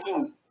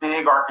 Making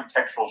big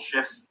architectural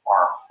shifts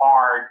are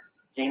hard.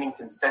 Gaining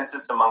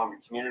consensus among the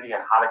community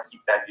on how to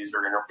keep that user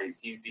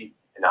interface easy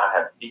and not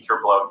have feature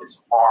bloat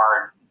is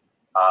hard.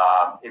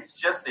 It's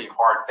just a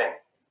hard thing.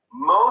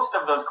 Most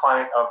of those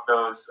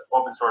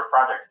open source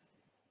projects,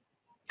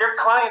 they're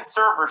client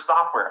server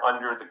software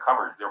under the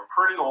covers. They're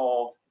pretty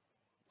old.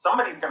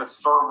 Somebody's got a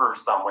server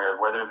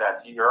somewhere, whether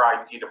that's your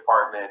IT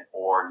department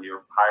or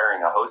you're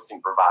hiring a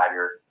hosting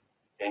provider,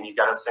 and you've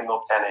got a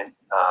single tenant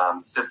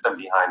system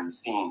behind the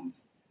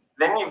scenes.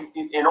 Then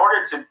in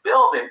order to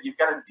build it, you've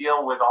got to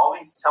deal with all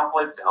these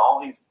templates and all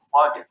these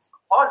plugins. The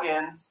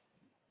plugins,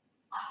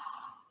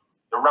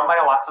 they're run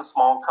by lots of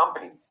small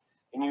companies,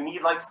 and you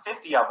need like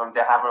 50 of them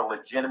to have a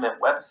legitimate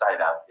website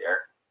out there.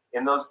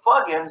 And those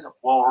plugins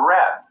will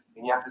rev,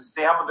 and you have to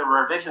stay up with the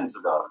revisions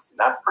of those. And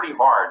that's pretty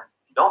hard.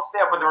 If you don't stay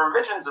up with the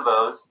revisions of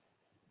those,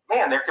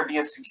 man, there could be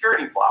a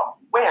security flaw.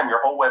 Wham,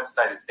 your whole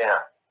website is down.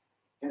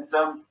 And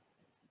so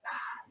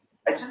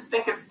I just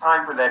think it's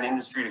time for that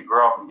industry to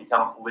grow up and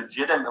become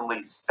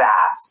legitimately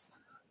SaaS,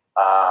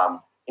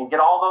 and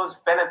get all those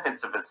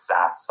benefits of a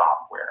SaaS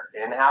software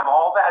and have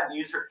all that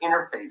user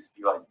interface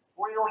be like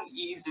really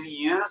easy to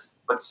use,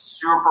 but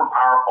super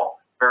powerful,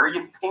 very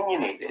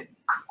opinionated,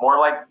 more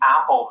like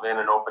Apple than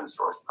an open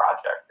source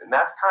project. And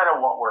that's kind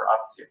of what we're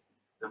up to.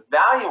 The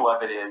value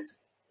of it is,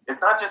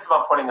 it's not just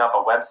about putting up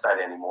a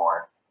website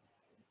anymore.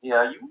 You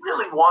know, you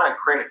really want to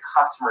create a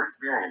customer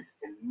experience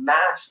and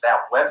match that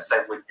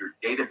website with your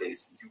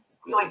database and do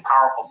really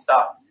powerful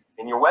stuff.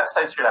 And your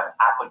website should have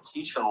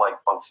application-like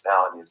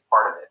functionality as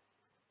part of it.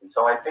 And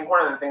so I think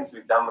one of the things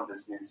we've done with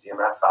this new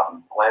CMS Hub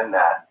is blend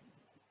that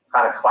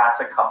kind of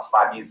classic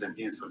HubSpot ease of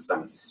use with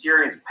some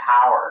serious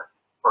power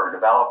for a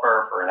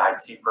developer, for an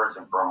IT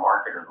person, for a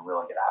marketer to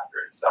really get after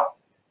it. So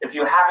if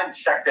you haven't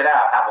checked it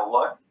out, have a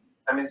look.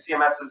 I mean,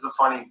 CMS is a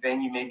funny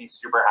thing. You may be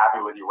super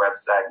happy with your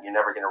website and you're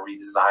never going to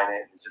redesign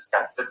it. It just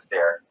kind of sits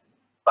there.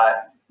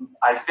 But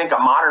I think a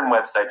modern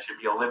website should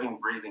be a living,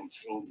 breathing,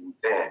 changing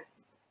thing.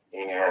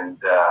 And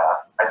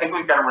I think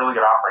we've got a really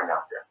good offering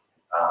out there.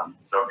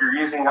 So if you're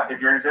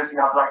an existing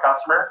HubSpot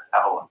customer,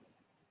 have a look.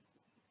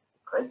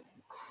 Great.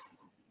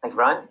 Thank you,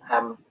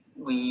 Brian.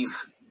 We've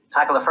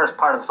tackled the first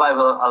part of the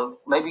flywheel. I'll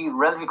maybe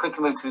relatively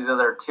quickly move to the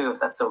other two, if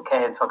that's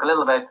okay, and talk a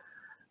little about,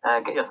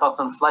 get your thoughts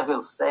on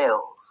flywheel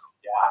sales.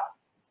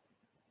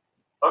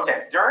 Yeah.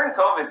 Okay, during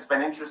COVID, it's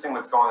been interesting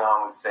what's going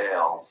on with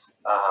sales.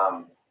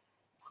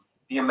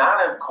 The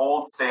amount of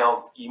cold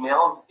sales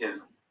emails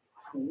is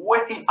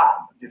way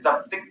up. It's up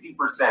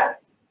 60%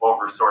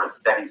 over sort of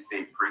steady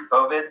state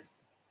pre-COVID,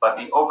 but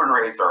the open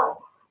rates are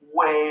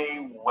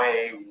way,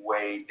 way,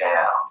 way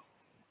down.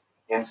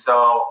 And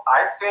so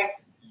I think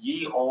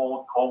ye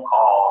old cold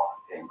call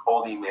and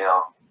cold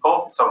email,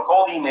 cold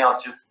email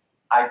just,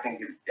 I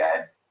think, is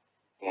dead.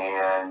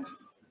 And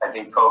I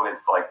think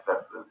COVID's like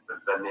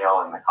the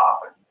nail in the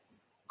coffin.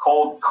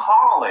 Cold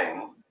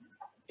calling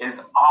is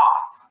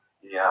off,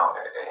 you know,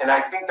 and I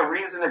think the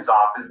reason it's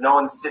off is no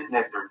one's sitting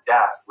at their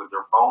desk with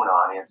their phone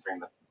on answering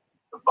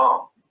the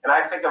phone. And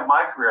I think of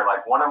my career,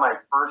 like one of my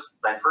first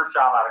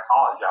job out of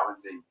college, I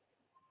was a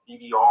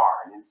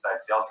BDR, an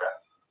inside sales rep.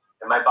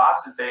 And my boss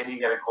would say, hey, you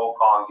get a cold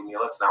call and give me a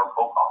list, and I would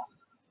cold call.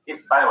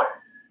 By the way,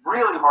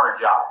 really hard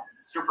job,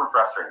 super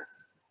frustrating.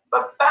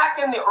 But back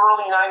in the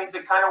early 90s,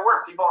 it kind of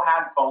worked. People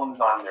had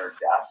phones on their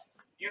desk.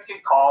 You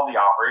could call the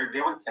operator.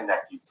 They would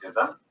connect you to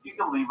them. You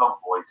could leave a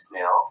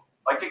voicemail.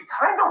 Like, it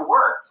kind of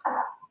worked.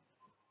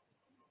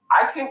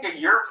 I think a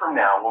year from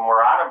now, when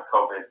we're out of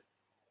COVID,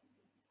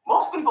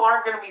 most people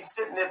aren't going to be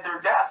sitting at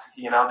their desk.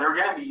 You know, they're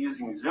going to be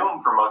using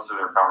Zoom for most of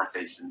their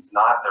conversations,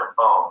 not their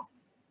phone.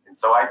 And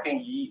so I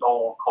think ye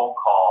old cold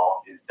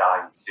call is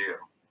dying too.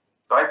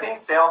 So I think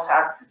sales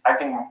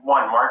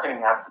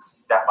marketing has to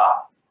step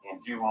up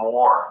and do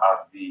more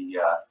of the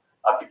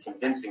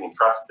convincing and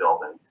trust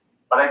building.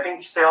 But I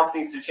think sales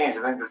needs to change.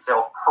 I think the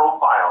sales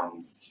profile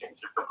needs to change.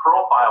 If the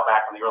profile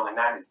back in the early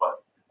 90s was,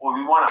 well,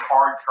 we want a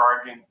hard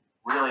charging,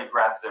 really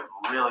aggressive,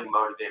 really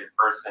motivated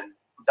person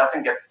who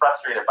doesn't get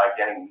frustrated by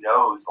getting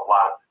no's a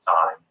lot of the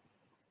time,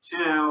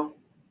 to,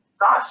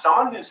 gosh,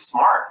 someone who's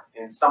smart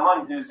and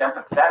someone who's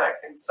empathetic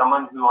and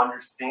someone who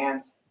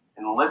understands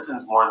and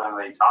listens more than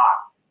they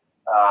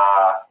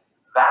talk.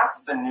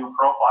 That's the new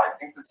profile. I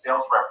think the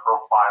sales rep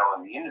profile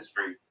in the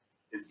industry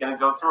is going to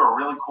go through a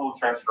really cool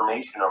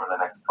transformation over the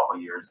next couple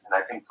of years, and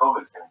I think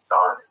COVID's going to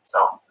accelerate it.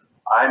 So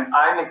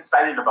I'm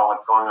excited about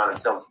what's going on in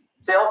sales.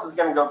 Sales is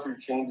going to go through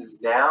changes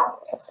now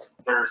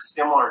that are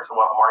similar to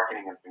what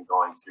marketing has been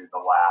going through the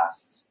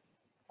last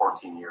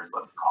 14 years,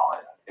 let's call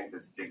it. I think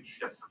this big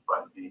shifts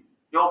afoot. The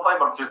old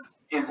playbook just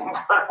isn't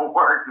going to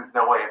work. There's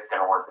no way it's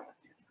going to work in the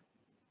future.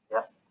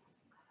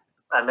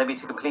 Yeah. And maybe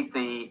to complete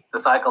the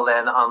cycle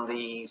then on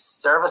the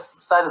service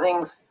side of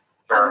things,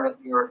 Sure.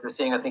 You're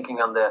seeing or thinking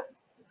on the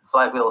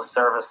flywheel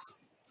service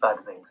side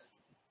of things.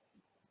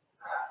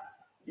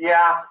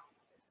 Yeah.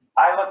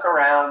 I look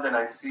around and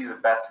I see the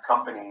best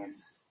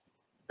companies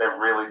that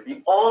really,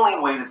 the only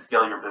way to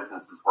scale your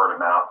business is word of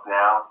mouth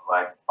now.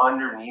 Like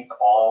underneath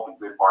all the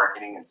good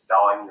marketing and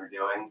selling you're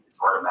doing, it's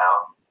word of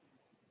mouth.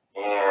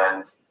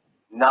 And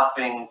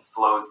nothing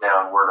slows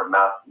down word of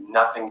mouth.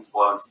 Nothing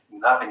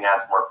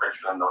adds more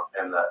friction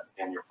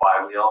in your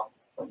flywheel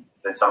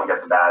than someone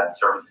gets a bad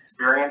service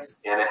experience.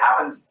 And it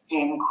happens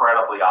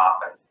incredibly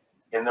often.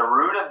 And the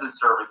root of the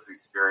service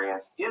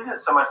experience isn't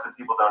so much that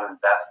people don't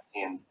invest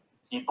in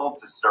people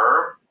to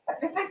serve. I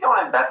think they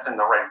don't invest in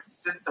the right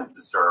system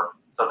to serve,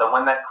 so that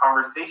when that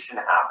conversation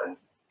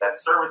happens, that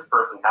service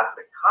person has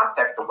the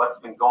context of what's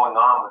been going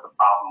on with the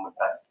problem with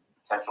that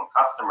potential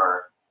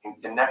customer and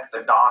connect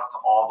the dots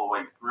all the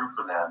way through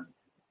for them.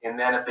 And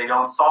then if they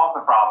don't solve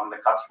the problem, the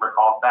customer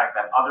calls back,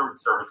 that other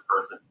service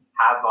person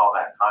has all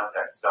that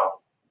context.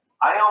 So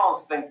I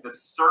almost think the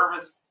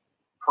service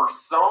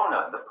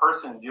persona, the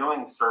person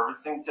doing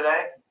servicing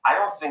today, I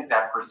don't think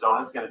that persona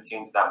is going to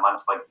change that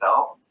much like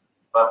sales.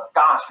 But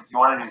gosh, if you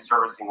want to do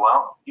servicing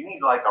well, you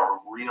need like a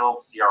real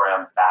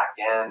CRM back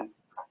end,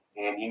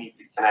 and you need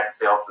to connect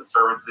sales to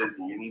services,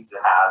 and you need to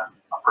have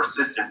a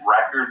persistent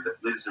record that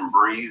lives and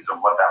breathes of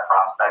what that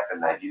prospect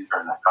and that user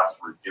and that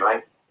customer is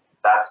doing.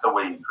 That's the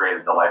way you create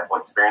a delightful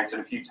experience.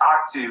 And if you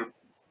talk to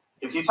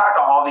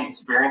all the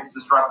experience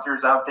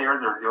disruptors out there,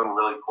 they're doing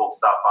really cool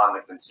stuff on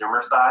the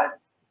consumer side.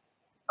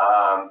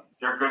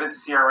 They're good at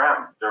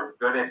CRM. They're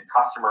good at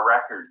customer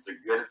records. They're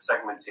good at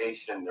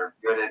segmentation. They're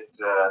good at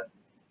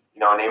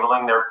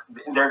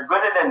they're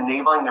good at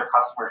enabling their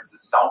customers to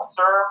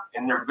self-serve,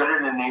 and they're good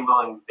at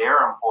enabling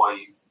their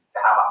employees to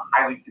have a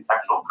highly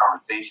contextual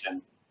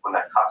conversation when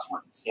that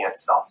customer can't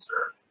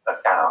self-serve.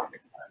 That's kind of how I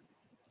think about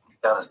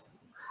it.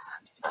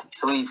 Got it.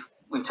 So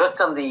we've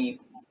touched on the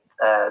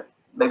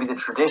maybe the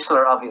traditional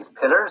or obvious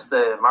pillars,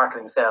 the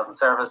marketing, sales, and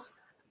service.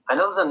 I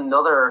know there's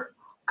another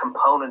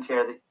component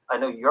here that I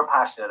know you're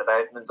passionate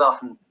about, and it's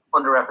often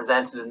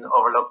underrepresented and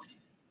overlooked,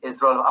 is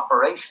the role of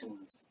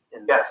operations.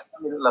 Yes.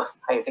 I would love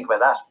how you think about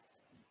that.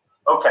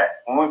 Okay.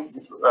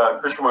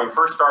 Christian, when we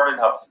first started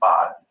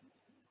HubSpot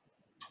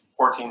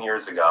 14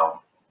 years ago,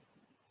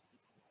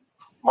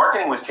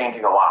 marketing was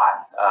changing a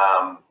lot.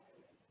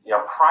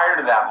 Prior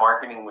to that,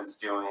 marketing was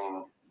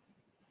doing,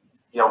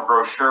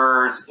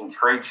 brochures and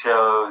trade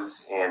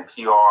shows and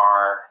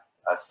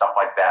PR, stuff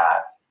like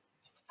that.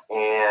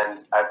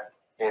 And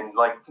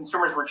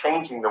consumers were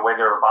changing the way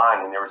they were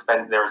buying, and they were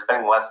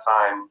spending less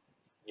time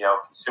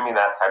consuming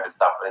that type of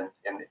stuff,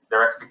 and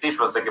their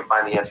expectation was they could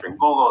find the answer in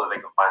Google, or they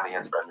could find the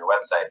answer on your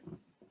website.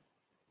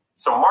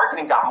 So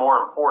marketing got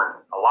more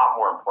important, a lot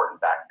more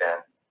important back then.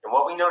 And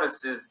what we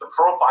noticed is the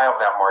profile of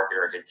that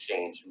marketer had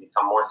changed and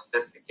become more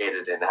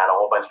sophisticated and had a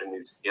whole bunch of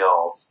new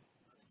skills.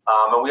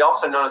 And we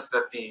also noticed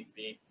that the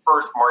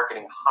first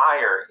marketing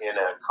hire in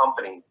a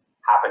company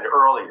happened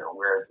earlier,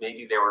 whereas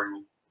maybe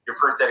your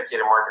first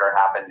dedicated marketer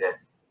happened at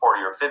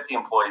 40 or 50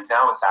 employees.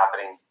 Now it's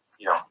happening,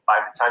 by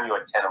the time you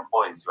had 10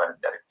 employees, you had a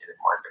dedicated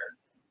marketer.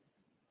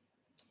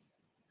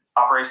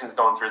 Operations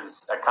going through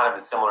this kind of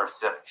a similar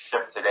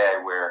shift today,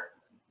 where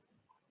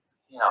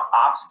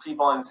ops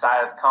people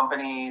inside of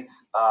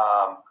companies,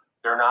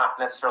 they're not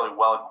necessarily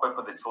well equipped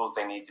with the tools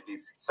they need to be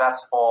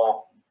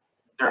successful.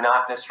 They're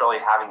not necessarily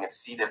having a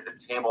seat at the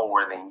table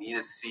where they need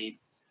a seat,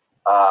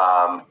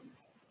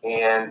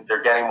 and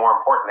they're getting more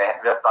important.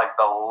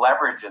 The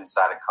leverage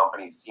inside of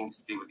companies seems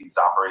to be with these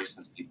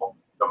operations people.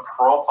 The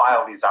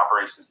profile of these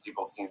operations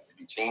people seems to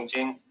be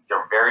changing.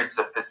 They're very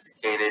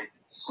sophisticated,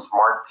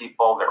 smart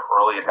people. They're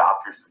early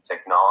adopters of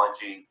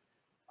technology.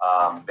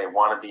 They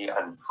want to be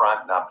in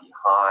front, not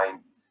behind.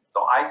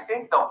 So I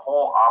think the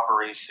whole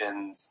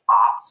operations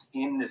ops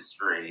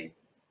industry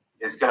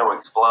is going to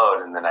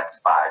explode in the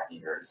next 5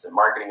 years. And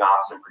marketing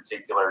ops in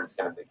particular is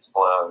going to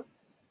explode.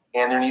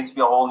 And there needs to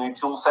be a whole new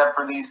tool set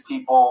for these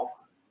people.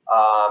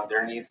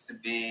 There needs to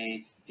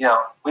be,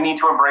 we need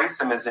to embrace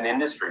them as an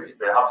industry.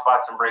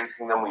 HubSpot's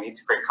embracing them. We need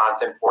to create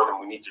content for them.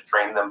 We need to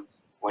train them.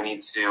 We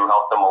need to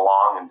help them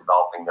along in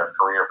developing their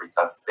career,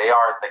 because they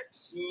are the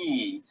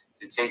key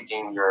to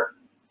taking your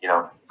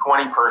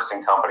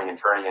 20-person company and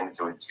turning it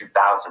into a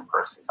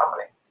 2,000-person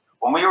company.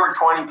 When we were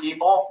 20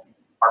 people,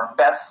 Our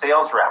best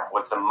sales rep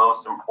was the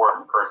most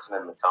important person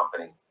in the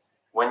company.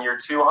 When you're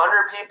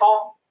 200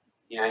 people,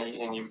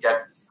 and you've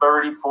got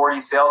 30,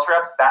 40 sales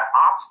reps, that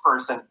ops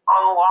person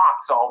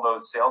unlocks all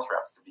those sales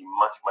reps to be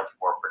much, much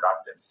more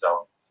productive.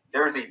 So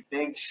there's a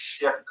big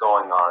shift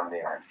going on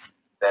there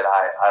that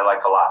I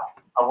like a lot.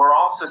 We're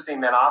also seeing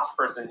that ops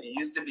person, it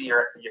used to be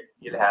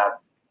you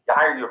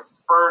hire your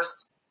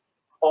first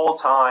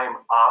full-time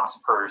ops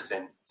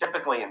person,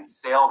 typically in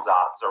sales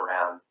ops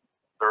around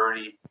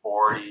 30,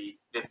 40,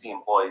 50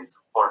 employees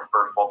for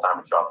first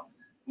full-time job.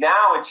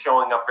 Now it's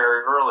showing up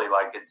very early,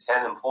 like at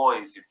 10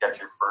 employees, you've got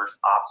your first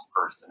ops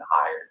person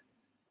hired.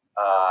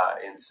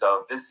 And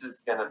so this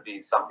is going to be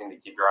something to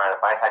keep your eye on.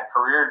 If I had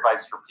career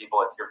advice for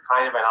people, if you're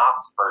kind of an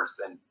ops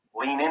person,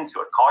 lean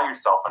into it. Call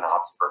yourself an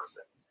ops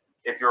person.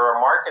 If you're a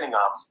marketing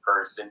ops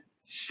person,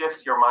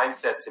 shift your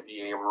mindset to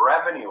be a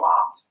revenue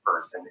ops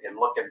person and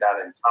look at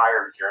that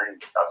entire journey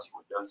the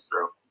customer goes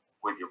through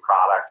with your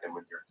product and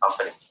with your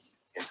company,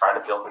 and try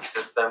to build the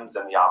systems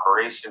and the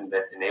operation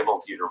that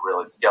enables you to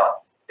really scale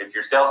it. If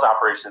your sales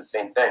operation,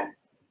 same thing,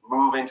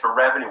 move into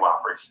revenue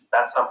operations.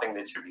 That's something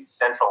that should be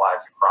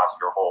centralized across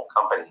your whole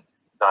company,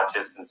 not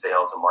just in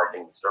sales and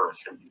marketing and service.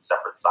 It shouldn't be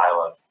separate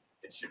silos.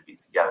 It should be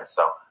together.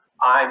 So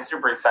I'm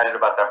super excited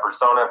about that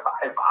persona.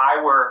 If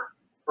I were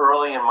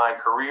early in my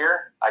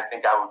career, I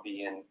think I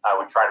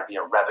would try to be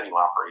a revenue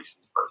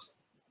operations person.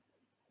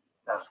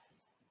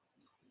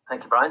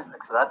 Thank you, Brian.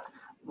 Thanks for that.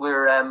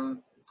 We're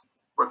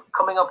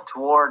coming up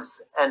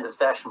towards end of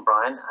session,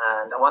 Brian,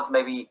 and I want to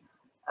maybe,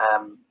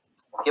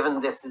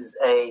 given this is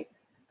a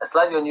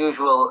slightly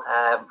unusual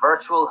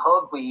virtual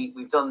hub,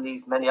 we've done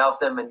these, many of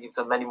them, and you've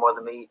done many more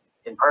than me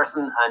in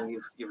person, and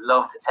you've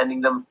loved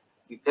attending them.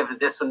 We pivoted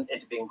this one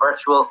into being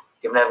virtual,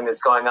 given everything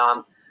that's going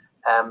on.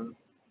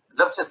 I'd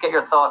love to just get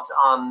your thoughts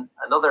on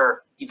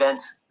another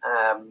event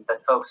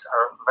that folks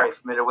are very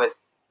familiar with,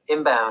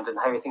 Inbound, and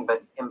how you think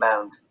about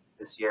Inbound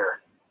this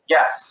year.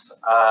 Yes.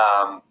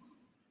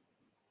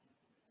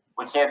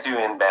 We can't do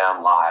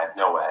Inbound live,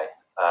 no way.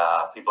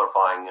 People are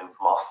flying in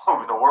from all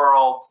over the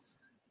world.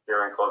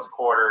 They're in close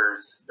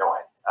quarters, no way.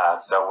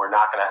 So we're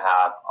not going to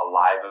have a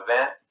live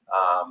event.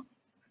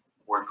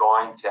 We're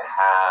going to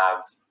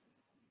have,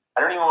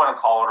 I don't even want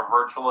to call it a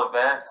virtual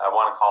event. I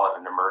want to call it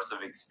an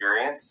immersive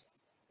experience.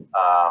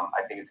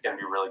 I think it's going to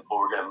be really cool.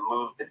 We're going to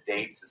move the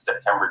date to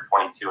September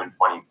 22 and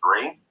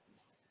 23.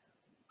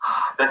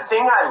 The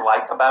thing I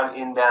like about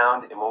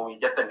Inbound, and when we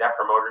get the Net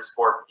Promoter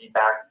Score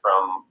feedback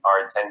from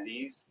our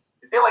attendees,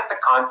 they like the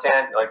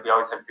content. Like, we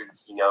always have good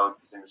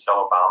keynotes and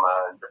Michelle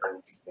Obama and different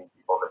interesting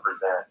people that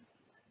present.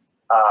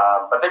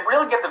 But they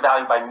really get the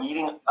value by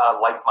meeting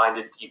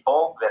like-minded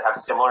people that have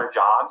similar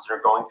jobs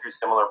or going through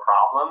similar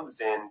problems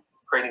and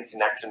creating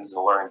connections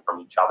and learning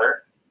from each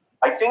other.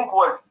 I think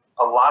what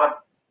a lot of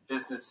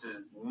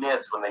businesses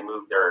miss when they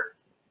move their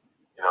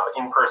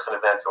in-person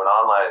event to an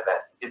online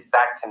event is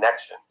that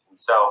connection. And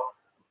so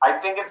I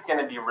think it's going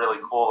to be really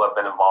cool. I've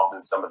been involved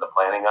in some of the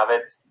planning of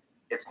it.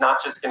 It's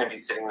not just going to be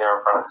sitting there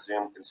in front of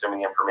Zoom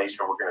consuming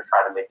information. We're going to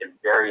try to make it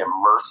very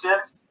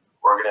immersive.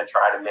 We're going to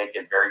try to make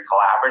it very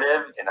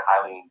collaborative and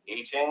highly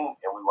engaging.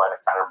 And we want to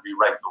kind of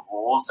rewrite the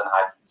rules on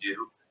how to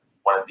do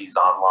one of these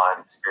online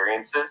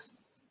experiences.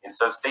 And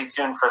so stay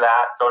tuned for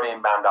that. Go to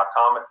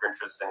inbound.com if you're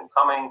interested in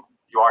coming.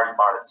 If you already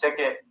bought a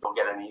ticket, you'll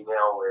get an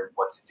email with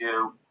what to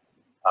do.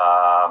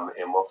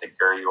 And we'll take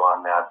care of you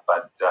on that.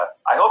 But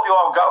I hope you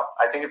all go.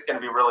 I think it's going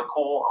to be really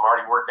cool. I'm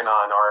already working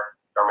on our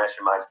Dharmesh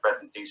and Mai's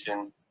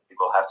presentation. I think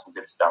we'll have some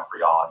good stuff for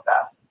y'all at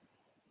that.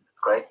 That's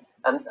great.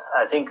 And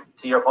I think,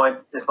 to your point,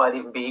 this might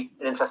even be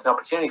an interesting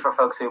opportunity for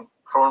folks who,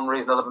 for one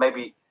reason or another,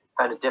 maybe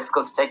find it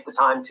difficult to take the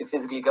time to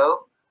physically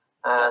go.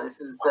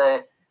 This is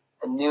a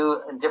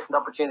new and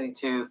different opportunity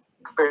to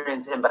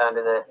experience Inbound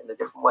in a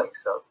different way.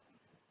 So,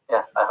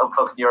 yeah, I hope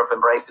folks in Europe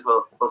embrace it.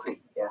 We'll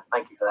see. Yeah,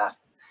 thank you for that.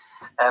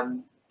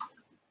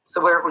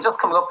 So we're just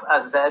coming up,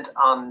 as I said,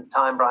 on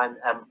time, Brian.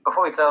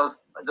 Before we close,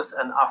 just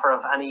an offer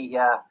of any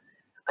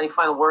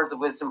final words of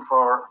wisdom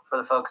for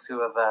the folks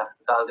who have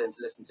dialed in to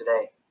listen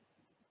today.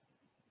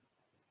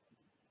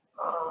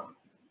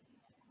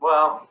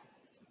 Well,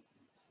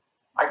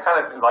 I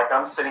kind of, like,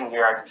 I'm sitting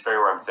here, I can show you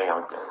where I'm sitting.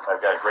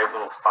 I've got a great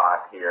little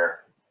spot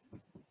here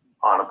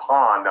on a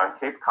pond on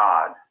Cape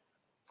Cod.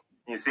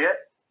 Can you see it?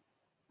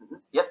 Mm-hmm.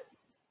 Yep.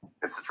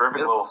 It's a terrific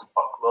little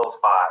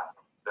spot.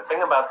 The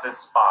thing about this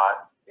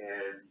spot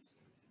is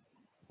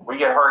we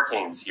get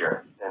hurricanes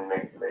here, and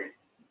they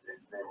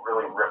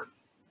really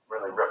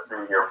rip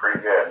through here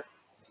pretty good.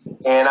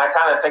 And I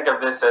kind of think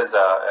of this as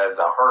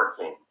a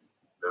hurricane,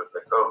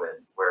 the COVID,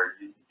 where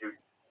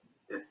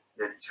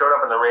it showed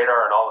up on the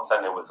radar, and all of a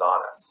sudden it was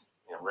on us,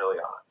 really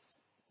on us.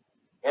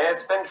 And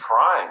it's been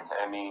trying.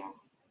 I mean,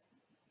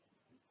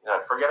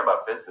 forget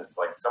about business.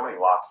 Like, so many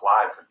lost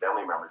lives of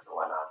family members and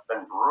whatnot. It's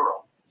been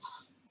brutal.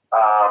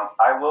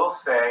 I will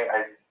say,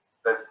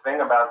 the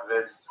thing about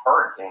this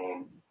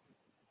hurricane,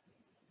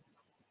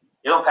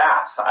 it'll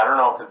pass. I don't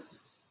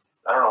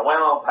know when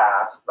it'll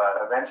pass, but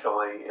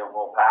eventually it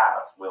will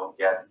pass. We'll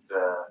get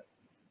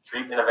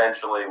treatment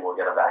eventually. We'll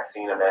get a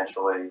vaccine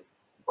eventually.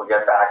 we'll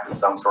get back to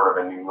some sort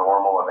of a new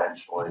normal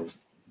eventually.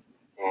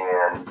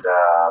 And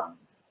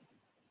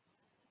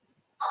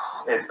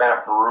it's been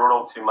a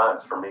brutal 2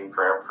 months for me,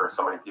 for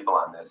so many people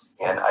on this.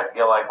 And I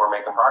feel like we're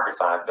making progress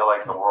on it. I feel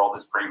like the world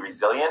is pretty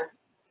resilient.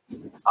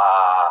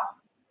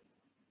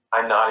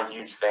 I'm not a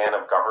huge fan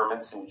of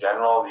governments in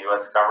general, the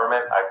US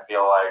government. I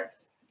feel like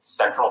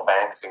central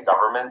banks and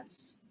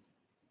governments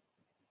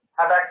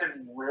have acted,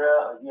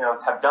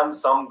 have done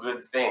some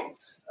good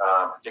things,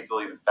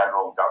 particularly the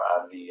federal,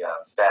 the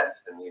Fed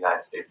in the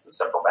United States and the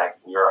central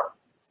banks in Europe,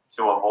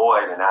 to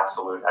avoid an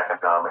absolute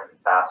economic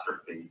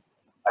catastrophe.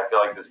 I feel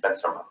like there's been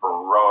some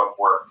heroic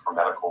work from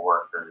medical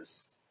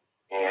workers.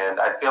 And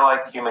I feel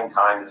like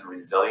humankind is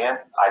resilient.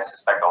 I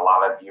suspect a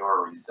lot of you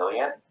are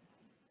resilient.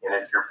 And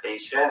if you're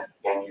patient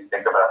and you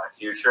think about the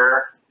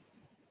future,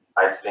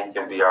 I think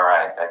you'll be all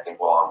right. I think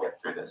we'll all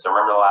get through this. I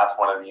remember the last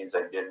one of these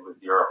I did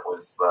with Europe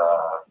was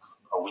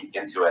a week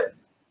into it.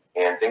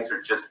 And things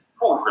are just,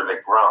 really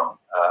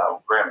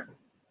grim.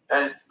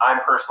 And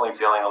I'm personally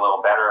feeling a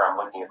little better. I'm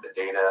looking at the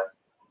data.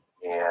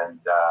 And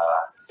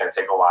it's going to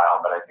take a while,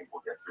 but I think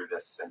we'll get through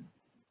this. And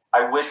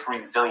I wish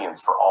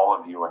resilience for all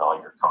of you and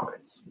all your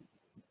companies.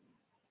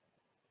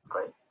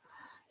 Great.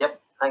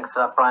 Yep. Thanks for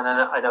that, Brian.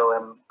 I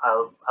know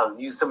I'll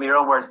use some of your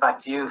own words back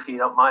to you if you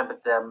don't mind,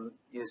 but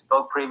you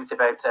spoke previously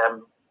about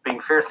being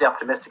fiercely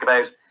optimistic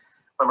about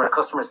when we're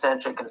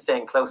customer-centric and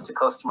staying close to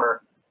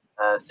customer,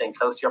 staying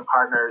close to your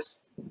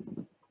partners.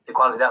 The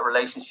quality of that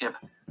relationship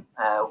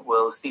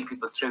will see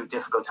people through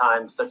difficult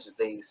times such as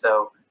these.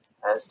 So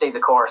stay the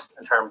course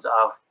in terms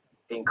of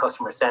being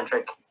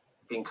customer-centric,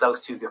 being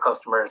close to your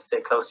customers,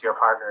 stay close to your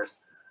partners.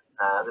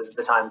 This is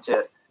the time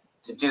to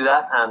do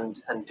that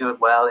and do it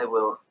well.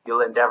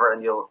 You'll endeavor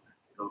and you'll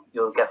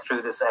get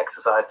through this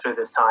exercise, through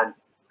this time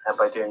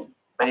by doing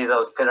many of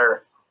those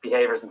pillar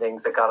behaviors and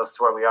things that got us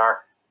to where we are.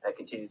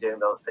 Continue doing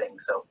those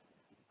things. So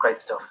great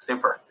stuff.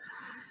 Super.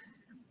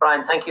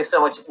 Brian, thank you so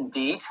much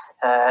indeed.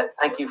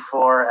 Thank you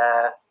for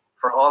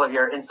all of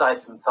your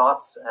insights and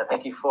thoughts.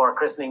 Thank you for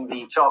christening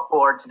the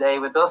chalkboard today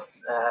with us.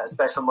 A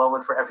special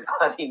moment for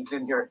everybody,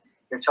 including your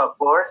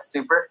chalkboard.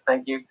 Super.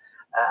 Thank you.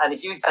 And a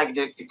huge thank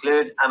you to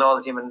Clwyd and all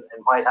the team in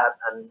Whitehat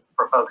and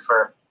for folks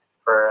for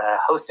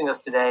hosting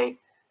us today.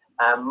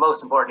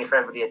 Most importantly, for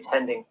everybody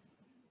attending.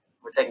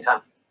 We're taking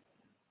time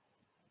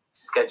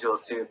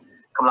schedules to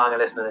come along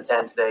and listen and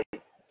attend today.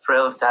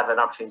 Thrilled to have an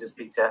opportunity to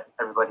speak to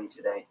everybody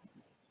today.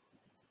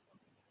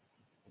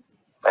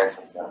 Thanks.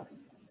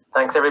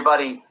 Thanks,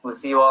 everybody. We'll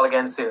see you all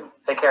again soon.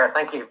 Take care.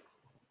 Thank you.